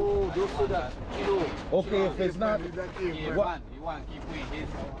stone. No, don't say that. Kilo. Okay, if it's not... You What? want to keep with his,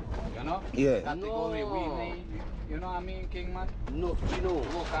 you know? Yeah. Category No. we, you know what I mean, King man? No, Kilo.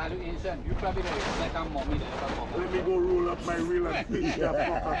 Go call you ancient. You probably like a mommy, Let me go roll up my reel and fish that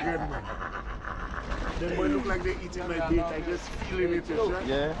fuck again, man. Them boy look like they eating my bait. I just feeling it, right?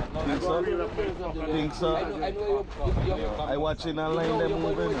 Yeah, think so? Reel up my fuck again. Think so? I know you're I watching online them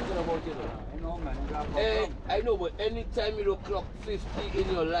moving. I know, man. You got I know, but anytime you don't clock 50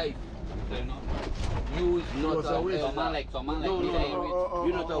 in your life, you is not a waste. Someone like No, me, no, they no. rich.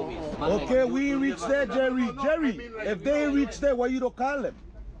 You're not a waste. Man like Okay, you, we you reach never- there, Jerry. no, Jerry, I mean, like, if they reach there, what you don't call them?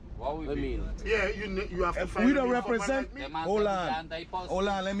 What we I mean, Yeah, you have to If find we a don't new foreman represent, like me. hold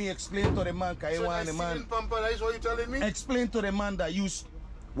on, let me explain to the man, cause So I I want the still in man. Pampa, that's what you telling me? Explain to the man that you,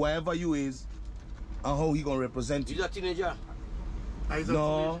 whatever you is, and how he gonna represent you're you. a teenager. I said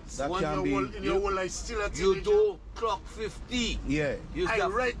No, to me, that once can your be- whole- in your whole life still a You teenager. do clock 50. Yeah. You I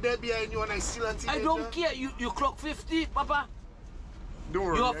got- right there behind you and I still a teenager. I don't care. You clock 50, Papa. Don't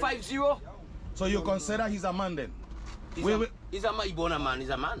worry. You are 50. So you consider he's a man then? Wait. He's a man. He born a man. He's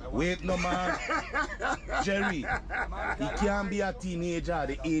a man. Wait, no man. Jerry, he can't be a teenager at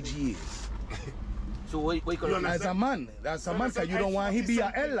the age he is. So what you You call it? understand? As a man, that's a man. Cause you don't want him be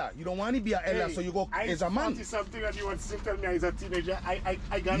a Ella. You don't want him be a Ella, so you go as a man. Something that you want to tell me as a teenager.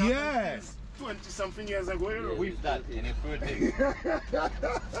 I got Yeah. 20 something years ago. You know? With that in a birthday.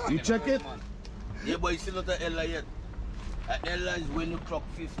 You check it. Yeah, but he's still not a Ella yet. A Ella is when you clock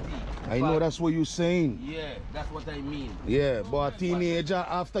 50. I know that's what you're saying. Yeah, that's what I mean. Yeah, but a teenager,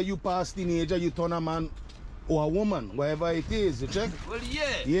 after you pass teenager, you turn a man or a woman, whatever it is. You check? Well, yeah.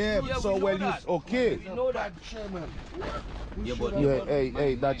 Yeah, so we know when you that. okay. We know that. Yeah, but Yeah,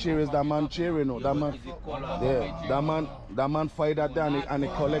 hey, that chair is that man chair, you know. That man, yeah, that man fight that down and he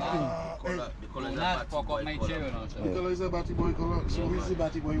collecting. The color is a Not batty fuck boy up my color. chair, you know. sir. The color is a batty boy color. So who's the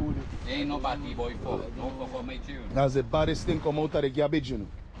batty boy with it? Ain't no batty boy fuck. Don't fuck up my chair. That's the baddest thing come out of the garbage, you know.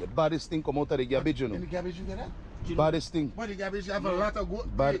 The baddest thing come out of the garbage, you In the know. garbage you get that? Baddest thing. But the garbage have a lot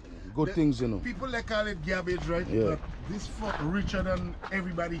of Bad, good the- things, you know. People they call it garbage, right? Yeah. But this fuck richer than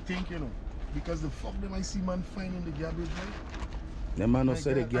everybody think, you know. Because the fuck them I see man find in the garbage, right? The man no Like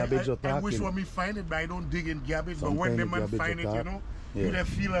say the that. garbage you're I wish talking. when me find it, but I don't dig in garbage. Sometimes but when the the man garbage find you it, you talk. know, Yeah. you just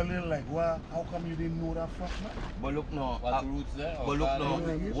feel a little like, wow, how come you didn't know that fuck, man? But look now, What roots there? but look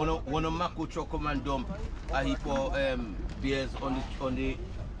now, one of Mako truck come and dump a heap of beers on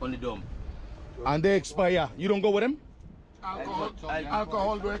the dump. And they expire. You don't go with them?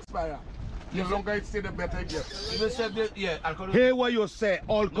 Alcohol don't expire. The longer it stay, the better it gets. Even say beer, yeah, alcohol. Hey, what you say?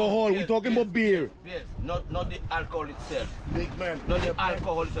 Alcohol. No, we beers, talking beers, about beer. Beers, not the alcohol itself. Big man. Not the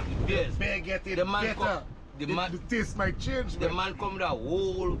alcohol itself, the beers. Beer get it The man better. come- the man- the taste might change, The man. man come with a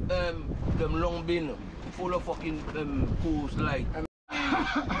whole them long bin full of fucking Coors Light.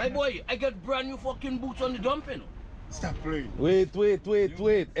 Hey boy, I got brand new fucking boots on the dumping. Stop playing. Wait.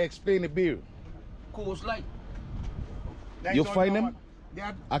 Explain the beer. Coors Light. They You don't find know them? what- they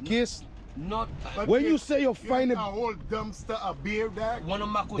had- A case? Not but When you you say you find a a, whole dumpster of beer there. one of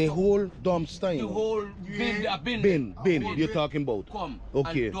my the whole dumpster, the you know. whole bin, Yeah. a bin, bin Whole you're bin talking about. come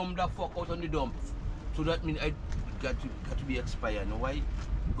Okay. and dump the fuck out on the dump. So that means I got to be expired. Know why?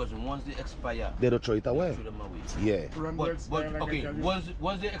 Because once they expire, They don't throw it they away. throw them away. Yeah. Run But, words there, like I okay, tell you.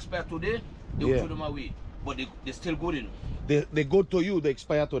 once they expire today, they Yeah. will throw them away. But they still good, you know. They go to you, they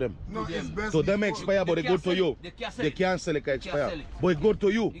expire to them. No, to it's them. best So them before- expire, but they go can't to sell you. it. They can't sell They it. can't sell it, They can't expire. sell it. But it go to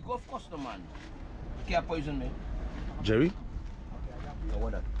you. It go of course, no man. Can't poison me. Jerry? I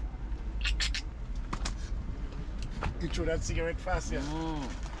want that. You throw that cigarette fast, yeah.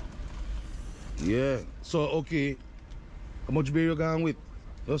 Yeah. So, okay. How much beer you going with?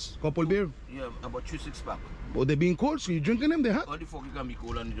 Just couple beer? Yeah, about 3-6 pack. Oh, they being cold, so you drinking them, they hot? How the fuck you can be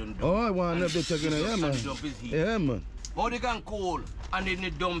cold and they don't dump? Oh, I want And them to take it. Yeah, and man. the dump is heat. Yeah, man. How they can cold and then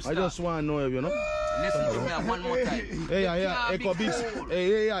the dumpster? I just want to know, you know. Listen to me one more time. Hey, yeah, It it can't could be. be cold.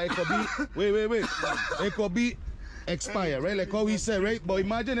 Hey, it could be. Wait. It could be expire, right? Like how we say, right? But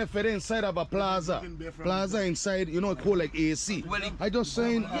imagine if it's inside of a plaza. Plaza inside, you know, it's called like AC. I just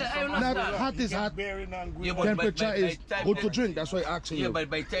saying, not hot is hot. Temperature is good to drink. That's why I asking you. Yeah, but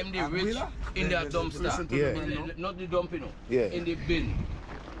by the time they reach in their dumpster, not the dump, you know, in the bin.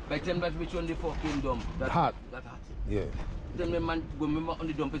 By the time that reach on the fucking dump, that's hot. That's hot. Yeah. Then the man remember on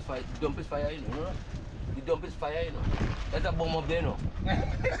the dump is fire. The dump is fire, you know. The dump is fire, you know. That's a bomb up there, you know.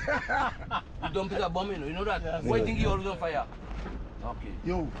 The dump is a bomb, you know. You know that? Why think you always on fire? Okay.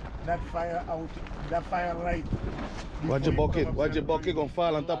 Yo, that fire out, that fire light. Watch your bucket. Watch your bucket gonna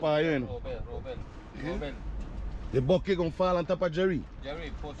fall on top of you, you know. Robert. The bucket gonna fall on top of Jerry.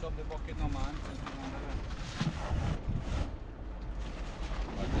 Jerry, push up the bucket no man.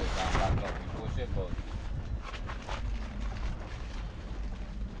 Push it, but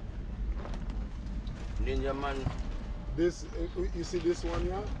Ninja man. This, you see this one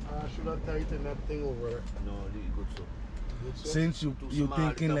here? I should have tightened that thing over. No, good so. Since you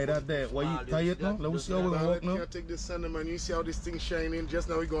thinking like that there, why you tired now? Let me see how we walk now. You take the sun, man. You see how this thing shining? Just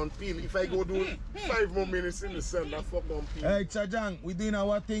now we gonna peel. If I go do 5 more minutes in the sun, that fuck gonna peel. Hey, Chajang, we doing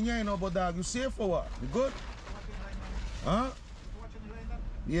our thing here, you know, but dog, you safe for what? You good? Huh?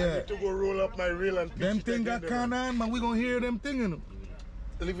 Yeah. I need to go roll up my reel and pitch them it thing again, got kind of, man, we gonna hear them thing, you know.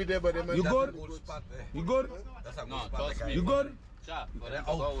 Leave it there, but them. You good? You good? no, trust me. You good? Sure, for them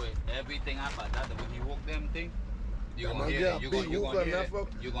to go with everything about that, when you hook them thing, you gonna hear Yeah, it. You big gonna hook hear on it. that fuck.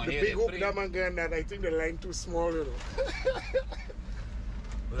 You gonna The hear big it. hook that man got that, I think the line too small, you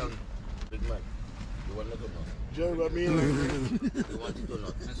know. Big man. You want to go now? Jerry, what I mean? You want it or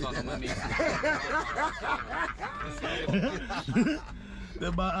not? That's what I'm gonna make. The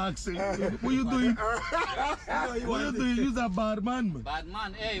bad accent. What you doing? What you doing? You're a bad man, man. Bad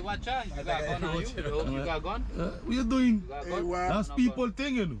man, hey, watch out. You got gun on you? You got gun? What you doing? You got Hey, gun? what? That's people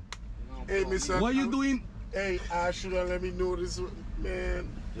thing, you know. Hey, Mr. What you doing? Hey, I should have let me know this, man.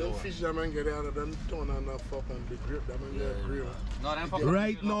 The fish that man get out of them turn on that fucking big grip. That man get grill. No, them fucking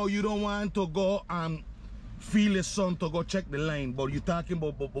Right now, you don't want to go and feel your son to go check the line, but you talking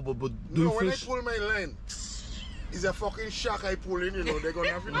about No, do when I fish. pull my line, it's a fucking shock I pull in, you know. They're gonna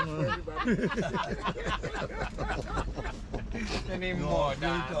have enough for everybody. anymore,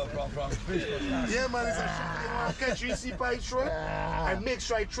 dad. Yeah, man, it's a shock. I want to catch 3C pipe throw it and make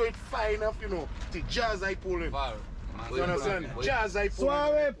sure I throw it far enough, you know, to jazz I pull in. You understand? Jazz I pull in.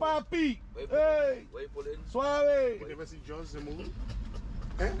 Suave, papi. Hey, Where you pull in? suave. You never see John's the movie?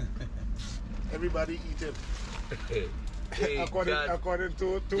 Eh? Everybody eat it. Hey, according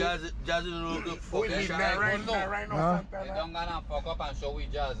to Jazz know the fuck. we need that right now, They don't gonna fuck up and show we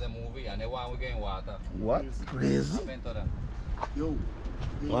jazz the movie and they want we getting water. What? Crazy. Happen to them. Yo.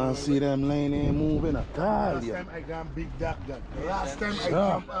 Want to see them line ain't moving at all, Last yeah. time I got big duck gun. Last time I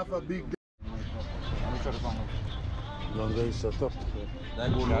jumped off a big duck. Long guy set up.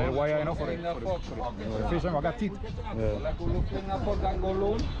 Yeah, wire enough for it. The fish have got teeth. Yeah.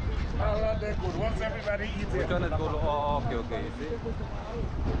 They're good. Once everybody eats it. Oh, okay, okay. You see?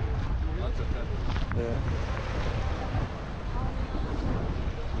 Yeah.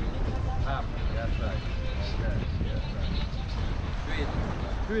 That's right.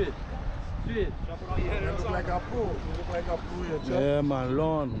 Straight. You look like a pro. You look like a pro, you just. Yeah, man,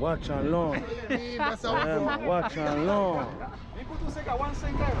 long. Watch and long. That's how Yeah, man, watch and long.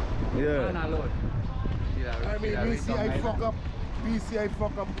 Yeah. I mean, BC I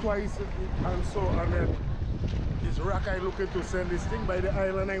fuck up twice and so, and then this rock I looking to send this thing by the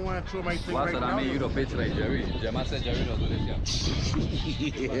island. I want to throw my thing right now. You don't pitch like Jerry. Jama said Jerry does this,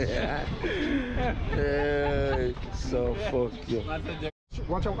 Yeah. Hey, so fuck you.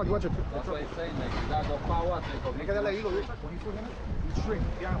 Watch out, watch it. That's what he's saying, like, you gotta go power. Look at that leg, when you swing it, you shrink.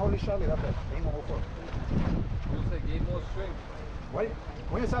 You can't hold it sharply, that's it. Ain't gonna go for it. You say give more strength. Why?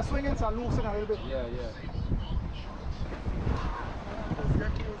 When you start swinging, start loosening a little bit. Yeah, yeah.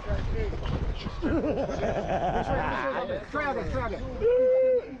 Try again.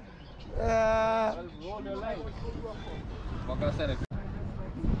 Roll your leg. Like I said, if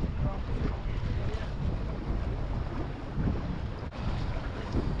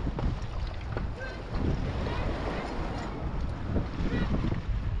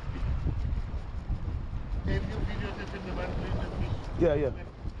Yeah, yeah.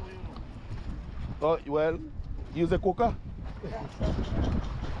 Oh, well, use a cooker.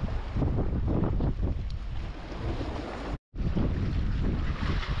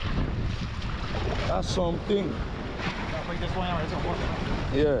 That's something.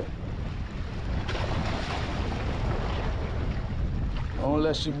 Yeah.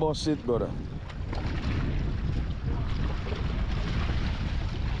 Unless she boss it, brother.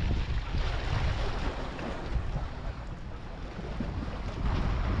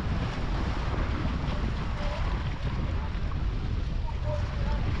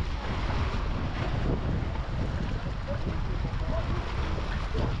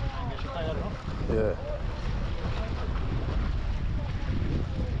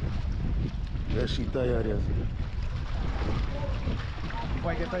 Yeah, she tired, yes.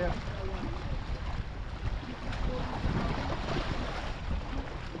 Why get tired?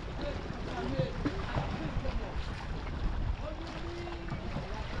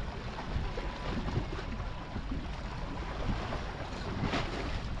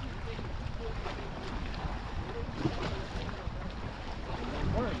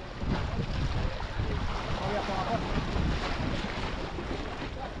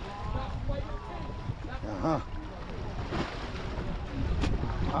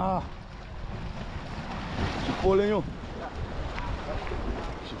 She pulling you.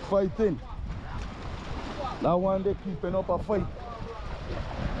 She fighting. That one they keeping up a fight.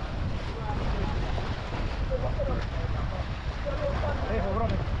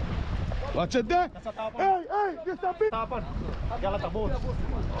 Watch it there. Hey, hey, this is a big. Tapan. Jangan tabut.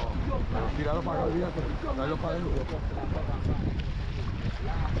 Tíralo para arriba. Tíralo para arriba.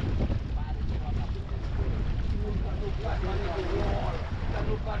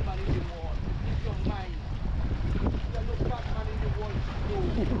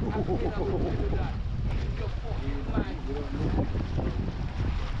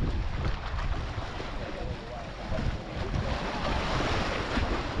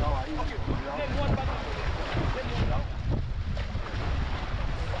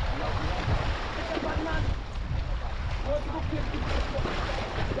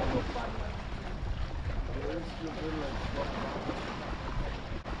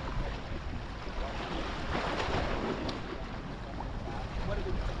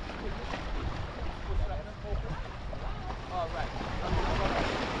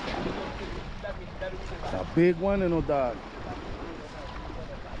 It's a big one, you know, dog.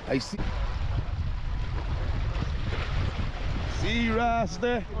 I see. See, Ras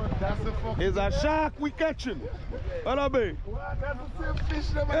there? It's a shark we catching. What up, babe?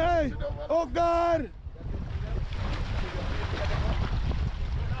 Hey! Oh, God!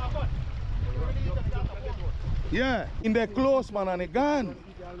 Yeah, in there close, man, and it gone.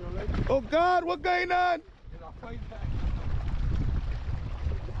 Oh, God, what going on?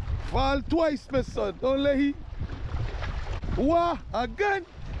 Fall twice, my son. Don't let he. What? Again?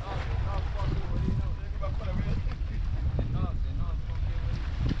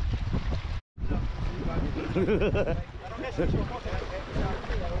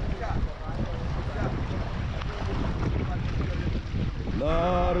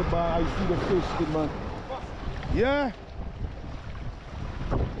 Nah, I see the fish, kid, man. Yeah.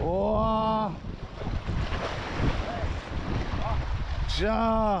 Oh.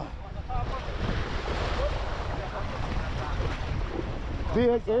 Ja.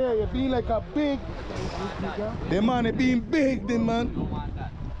 Big, yeah, you be like a big. The man, it being big, the man.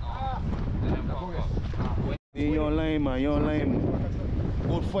 You're online, man. You're online.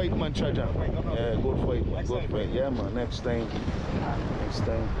 Good fight, man, Chaja. Yeah, good fight, man. Good fight. Yeah, man. Next time. Next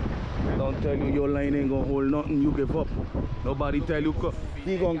time. Don't tell you your line ain't gonna hold nothing. You give up. Nobody tell you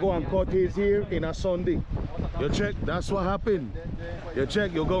he gonna go and cut his hair in a Sunday. You check. That's what happened. You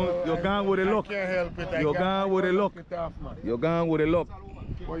check. You're gone with the luck. I can't help it. You're gone with the luck. You're gone with the luck.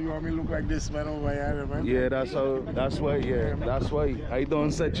 Why you want me to look like this man over here, man? Yeah, that's how. That's why. Yeah, that's why. I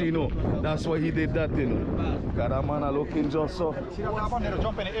don't say Chino. That's why he did that, you know. Cause that man are looking just so. See that one there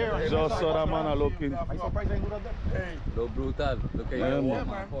jump in the air. Just so that man are looking. I'm surprised I do that. Hey. Look brutal. Look at Yeah, your man.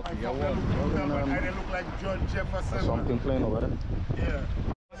 man. I didn't look like John Jefferson. Something plain over there.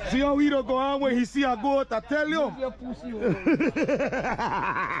 Yeah. See how he don't go on when he see a goat, I tell you.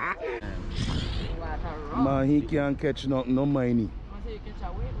 Man, he can't catch no money.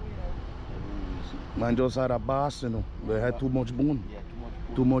 Man just had a bass, you know. They had too much bone.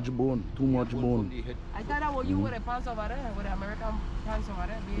 Too much bone. Too much bone. I thought that was you with the pants over there, with the American pants over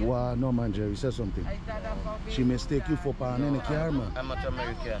there. Babe. Wow, no man, Jerry, say something. I thought that for She mistake you for pan in the car, man. I'm not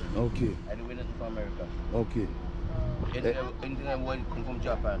American. Okay. I do it for America. Okay. Anything I come from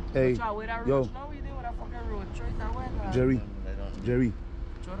Japan. Hey, yo, Jerry, Jerry,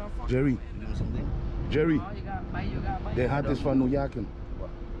 Jerry, Jerry. The hat is for New York.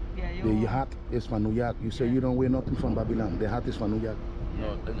 The hat is for New York. You say you don't wear nothing from Babylon. The hat is for New York.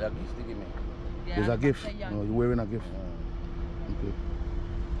 No, the gift they give me. It's a gift. No, you're wearing a gift. Okay.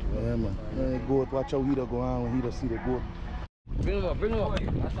 Yeah, man. Hey, goat, watch how he go on when he see the goat. Bring him up, bring him up.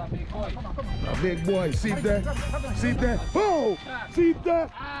 That's a big boy. A big boy, see there, see there. Oh, see there.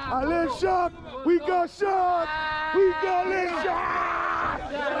 A little shot. We got shot. We got a shot.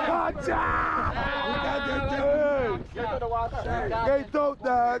 Gotcha. Get out,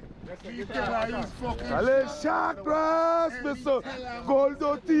 dad. A little shot, grass, Mr.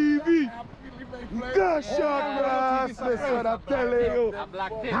 Goldo TV. Got shot, grass, Mr. I'm telling you.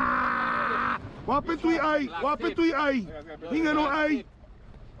 What happened to your eye? What happened to your eye? He ain't no eye.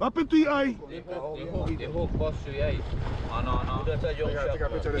 What happened to your eye? The hook bust to your eye. Oh, no. That's a young shot.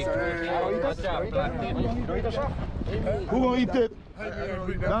 Who gonna eat it?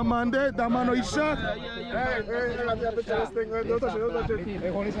 That man there? That man no eat shark?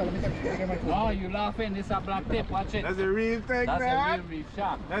 Oh, you laughing? This is a black tip. Watch it. That's a real thing, That's man. a real reef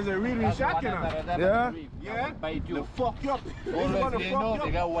shark. That's a real shark, you know. Yeah? Yeah? Bite you. Fuck you up. Always they know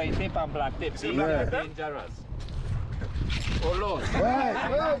they got white tip and black tip. See, Yeah. dangerous. Oh Lord.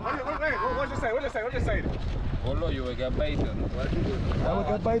 Wait, what you say? What you say? Oh Lord, you will get bite. I will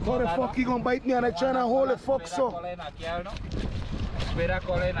get bite. How the fuck he gonna bite me and I trying to hold the fuck so?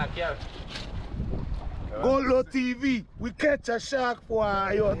 Golo TV, we catch a shark for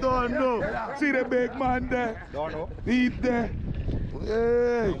you don't know. See the big man there? Don't know. Eat there.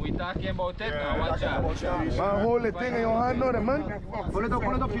 Hey. We talking about it now. Watch out. Man, hold the thing in your hand now, man. Hold it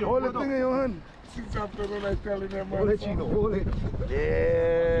up, Phil. Hold the thing in your hand. Since afternoon I telling them, Hold it, Chino. Hold it. Yeah.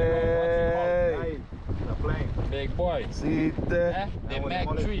 Big boy. See it there. The Mac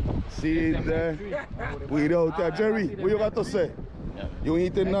 3. See it there. Without that, Jerry, what you got to say? You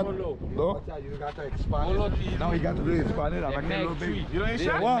eating that? No? You got to expand it. Now you got to do it. Expand it. I'm like a little bit. You don't eat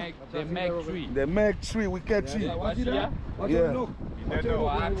shark? What? The Mac 3. The Meg 3, we catch it. Watch it. Yeah. So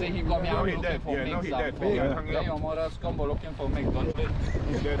I say he come here No, he looking dead. for Yeah, no, Meg. he dead. Then Yeah, hang it up. your mother's come looking for Meg. Don't do it.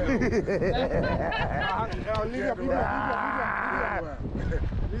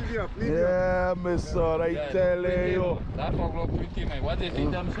 Leave you up. Yeah, my son, I tell you. That for look pretty, man. What they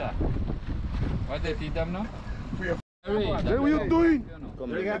teach them, sir? What they teach them now? Hey, what you doing?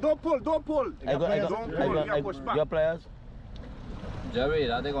 Don't pull. I got your players. Jerry,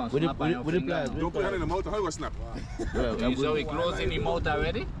 that they gonna snap on your With the finger. players. Don't put your hand in the mouth. How you gonna snap? So we closing the mouth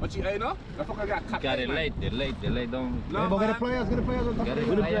already? What you ain't no? The fucker got cut. Got it late, they don't. No, But get the players on top. Get it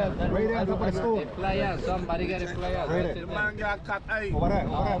With the players. players. Right there on top of the stove. The players, somebody get the players. Right That's there. it, The man. man got cut eye. Over there.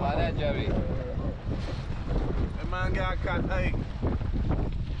 Oh, about that, Jerry. The man got cut eye.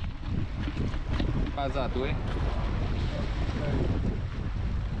 Pass that way.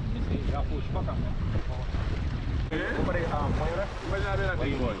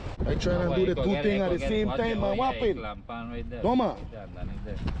 I trying to do the two things at the same time, man. What happened? Toma.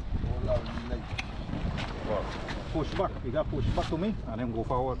 Push back. You got to push back to me and then go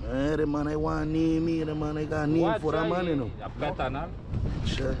forward. Eh, the man I want name me, the man I got name for that man, you know.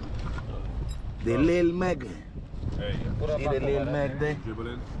 Sure. The Lil Meg. See the Lil Meg there?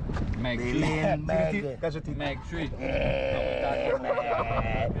 Meg The 3. Lil Meg. Catch your teeth. Meg 3. They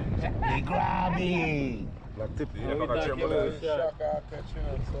grab me. Black tip. Yeah, fucker Chamberlain.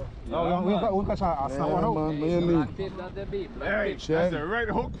 No, we catch a snap one out. Man, me and me. Black tip, that's the beat. Black tip. Check. That's the right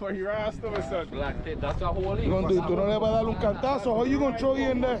hook for your ass, my son. Black tip, that's a whole You gonna do it? Tú no le vas a dar un cantazo. How you gonna throw it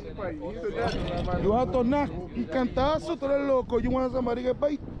in there? You have to knock. Un cantazo, tú eres loco. You want somebody get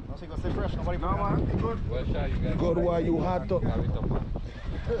bite? No, so you gonna stay fresh. Nobody No, man. Good. Well, sure, you got Good why you had to.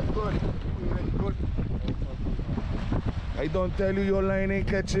 Good. I don't tell you your line ain't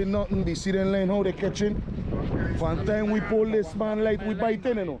catching nothing. The Syrian line, how they catching? From time we pull this man like we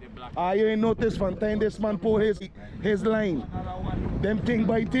biting, you know. I ain't noticed from time this man pull his line. Them thing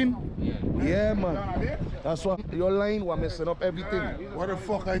biting? Yeah, man. That's what your line was messing up everything. What the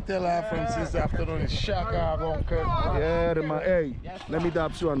fuck I tell her from since afternoon? It's shark, uncle. Yeah, the man. Hey, let me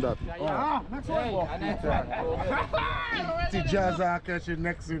dab you on that. The jazz are catching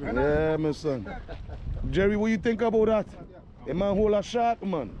next to them. Yeah, my son. Jerry, what you think about that? A man hold a shark,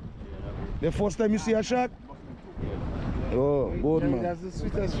 man. The first time you see a shark? Oh, good, man. That's the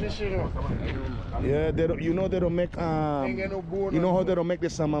sweetest fish, you know. Yeah, they don't, you know they don't make Ain't get no bone. you know how they don't make the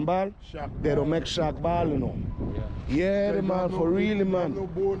salmon ball? They don't make shark ball, you know. Yeah, the man, for real, man. No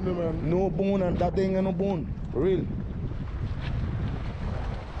bone, man. No bone and that ain't got no bone. For real.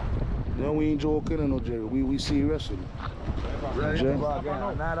 No, we ain't joking, you know, Jerry. We serious, you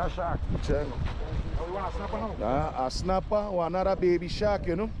know. Not a shark. Check. We want a snapper now. A snapper or another baby shark,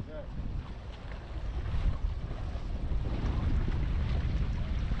 you know.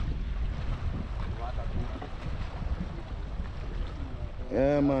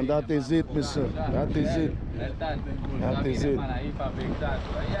 Yeah, man, that is it, mister. That is it. That is it.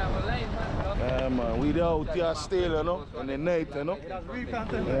 Yeah, man, we out here still, you know, in the night, you know.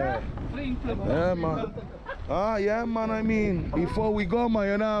 Yeah, yeah, man. Ah, yeah, man, I mean, before we go, man,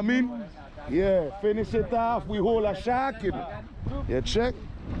 you know what I mean? Yeah, finish it off, we hold a shark, you know. You check?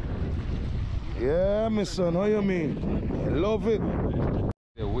 Yeah, my son, how you mean? I love it.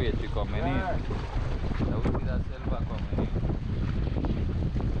 The weight you coming in. That would be that silver coming in.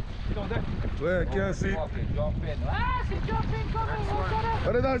 Where? Can't see. Okay, jump in. Ah, she jumping, coming.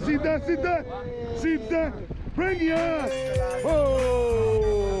 What is that? Sit there, sit there. Sit there. Bring your ass. Oh.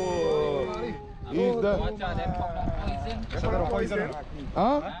 He's there. Watch out, them come poison.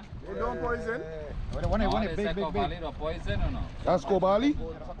 Huh? They don't poison. One big. Poison or no? That's Kobali?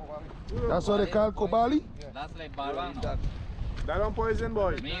 That's what they call Kobali? That's like Barano. That don't poison,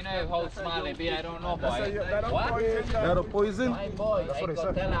 boy. Me know how small it be, I don't know, boy. That don't What? poison. That a poison? My boy, I could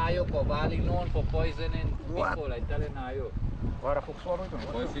tell Ayo Kobali known for poisoning people, I telling Ayo. Waar fuck swallow it?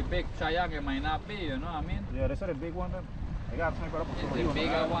 But if you big Chayang, it might not be, you know what I mean? Yeah, they said a big one then. I got sniper up. It's the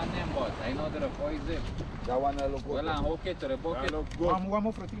bigger one then, but I know they're poison. That one look Well, I'm okay to the bucket. One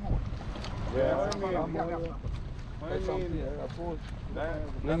more for the team. Yeah,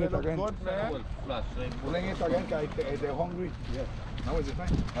 Bring it again. Bring it again, they're hungry. Yeah. Now is the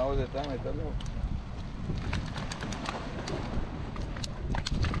time. Now is the time, I tell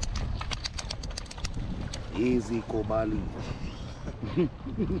you. Easy Kobali.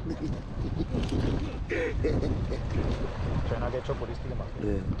 Trying to get chop for this thing.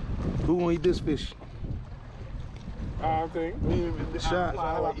 Yeah. Who gonna eat this fish? Thing.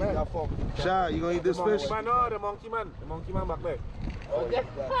 Shah, you gonna eat this fish? Man, no, the monkey man. The monkey man back there.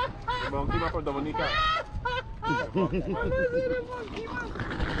 The monkey man from Dominica.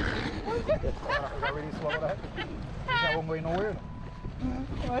 Already swallowed that. That won't go nowhere.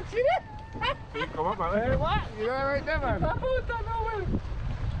 Come on, man. Hey, what? You got it right there, man.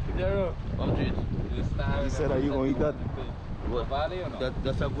 He said, are you gonna eat that?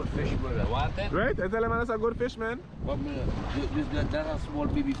 That's a good fish, brother. Want it? Right? I tell him, man, that's a good fish, man. But that's a small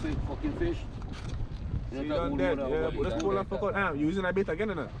baby fucking fish. See, done dead. Yeah, let's pull and fuck out. Using a bait again,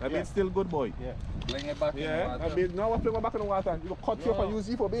 innit? That bait's still good, boy. Yeah. Fling it back in the water. That bait, now we're playing back in the water. You cut you up and use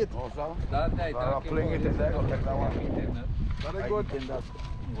it for bait. That night, I'm playing it in there. Take that one. That is good.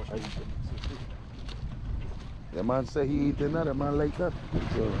 The man said he eating that, the man like that.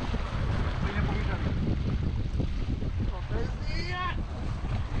 So.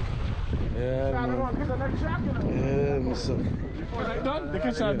 Yeah, man. Yeah, Mr. They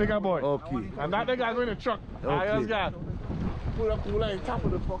can shot bigger boy. Okay. And that nigga going in the truck. Okay. I just got put up cooler in top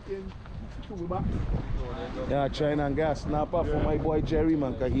of the fucking toolbox. Yeah, trying and get a snapper for my boy Jerry,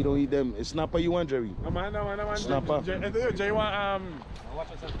 man, because he don't eat them. A snapper you want, Jerry? No man. Snapper. Jay want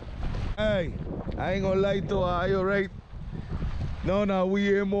Hey, I ain't gonna lie to her, are you right? No,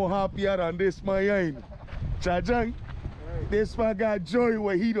 we ain't more happier than this man ain't. Chajang, this man got joy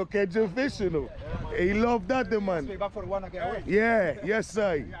when he don't catch a fish, you know. He love that, the man. Yeah, yes,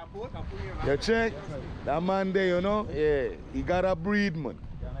 sir. You check? That man there, you know? Yeah, he got a breed, man.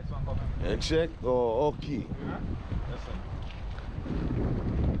 You check? Oh, okay.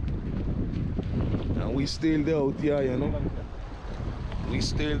 And we still there out here, you know? We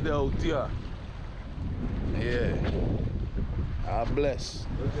still there out here. Yeah. I bless.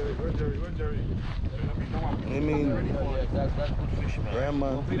 Where Jerry? I mean, yeah,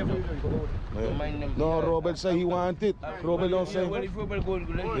 man. Yeah. No, Robert said he want it. Robert don't say. Yeah.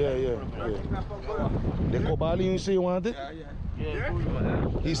 The Kobali, you say he want it?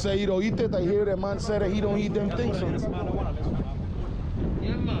 Yeah. He said he don't eat it. I hear the man said that he don't eat them things. Yeah,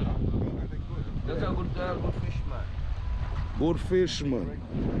 man. That's a good fish, man. Good fish, man.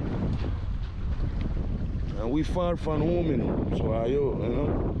 And we far from home, you know. So are you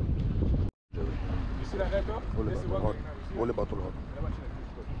know? You see that echo? Only bottle hot.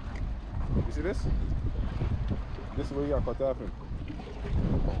 You see this? This is where you got cut off.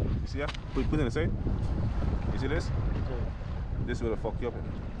 You see that? Put it in the side. You see this? This is where the fuck you up.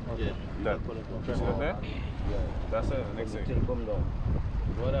 Yeah. That. You see that there? Yeah. That's it. The next thing. Come down.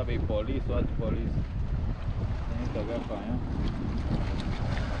 What are we police? What police?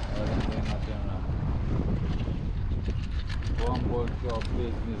 One board shop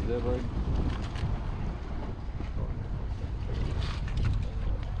business ever.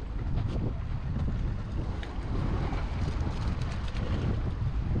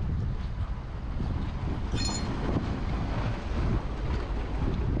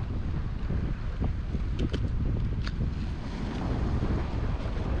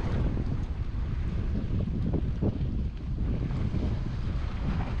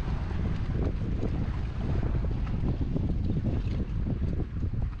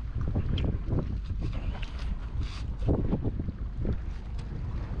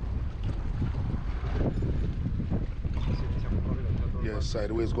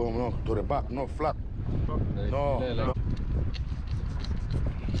 Sideways going on to the back, not flat. No.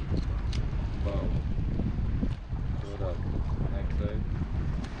 Next side.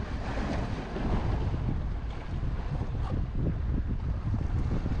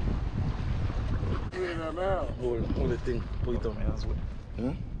 Hold the thing. Put it on me. Hands wet. Huh?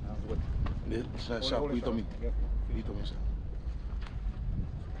 Hands wet. Yeah, sharp. Put it on me. Put it on me, sir.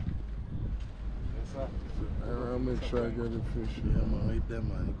 Yes, sir. I'll make sure I get the fish. Yeah, man. Right there,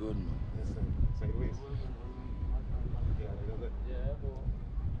 man. Good, man. Yes, sir. Sideways. Yeah, that's it.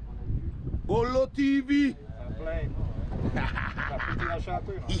 Bolo TV. I'm playing. Putting a shot,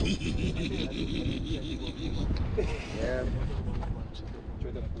 you know. Yeah.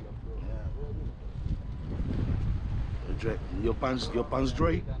 Your pants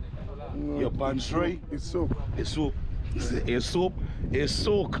dry? No, Your pants dry? It's soap. It's soap. It's soap. It's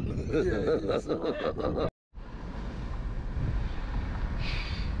soak.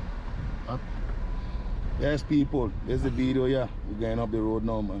 Yes, people. There's the video, yeah. We're going up the road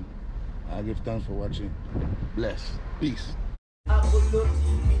now, man. I give thanks for watching. Bless. Peace. Golo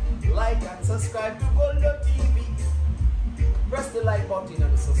TV. Like and subscribe to Golo TV. Press the like button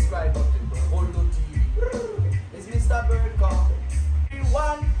and the subscribe button to Golo TV. It's Mr. Birdcom.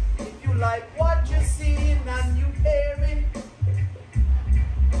 Everyone, if you like what you're seeing and you hearing,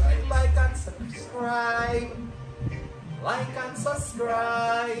 like and subscribe. Like and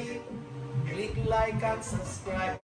subscribe. Click like and subscribe.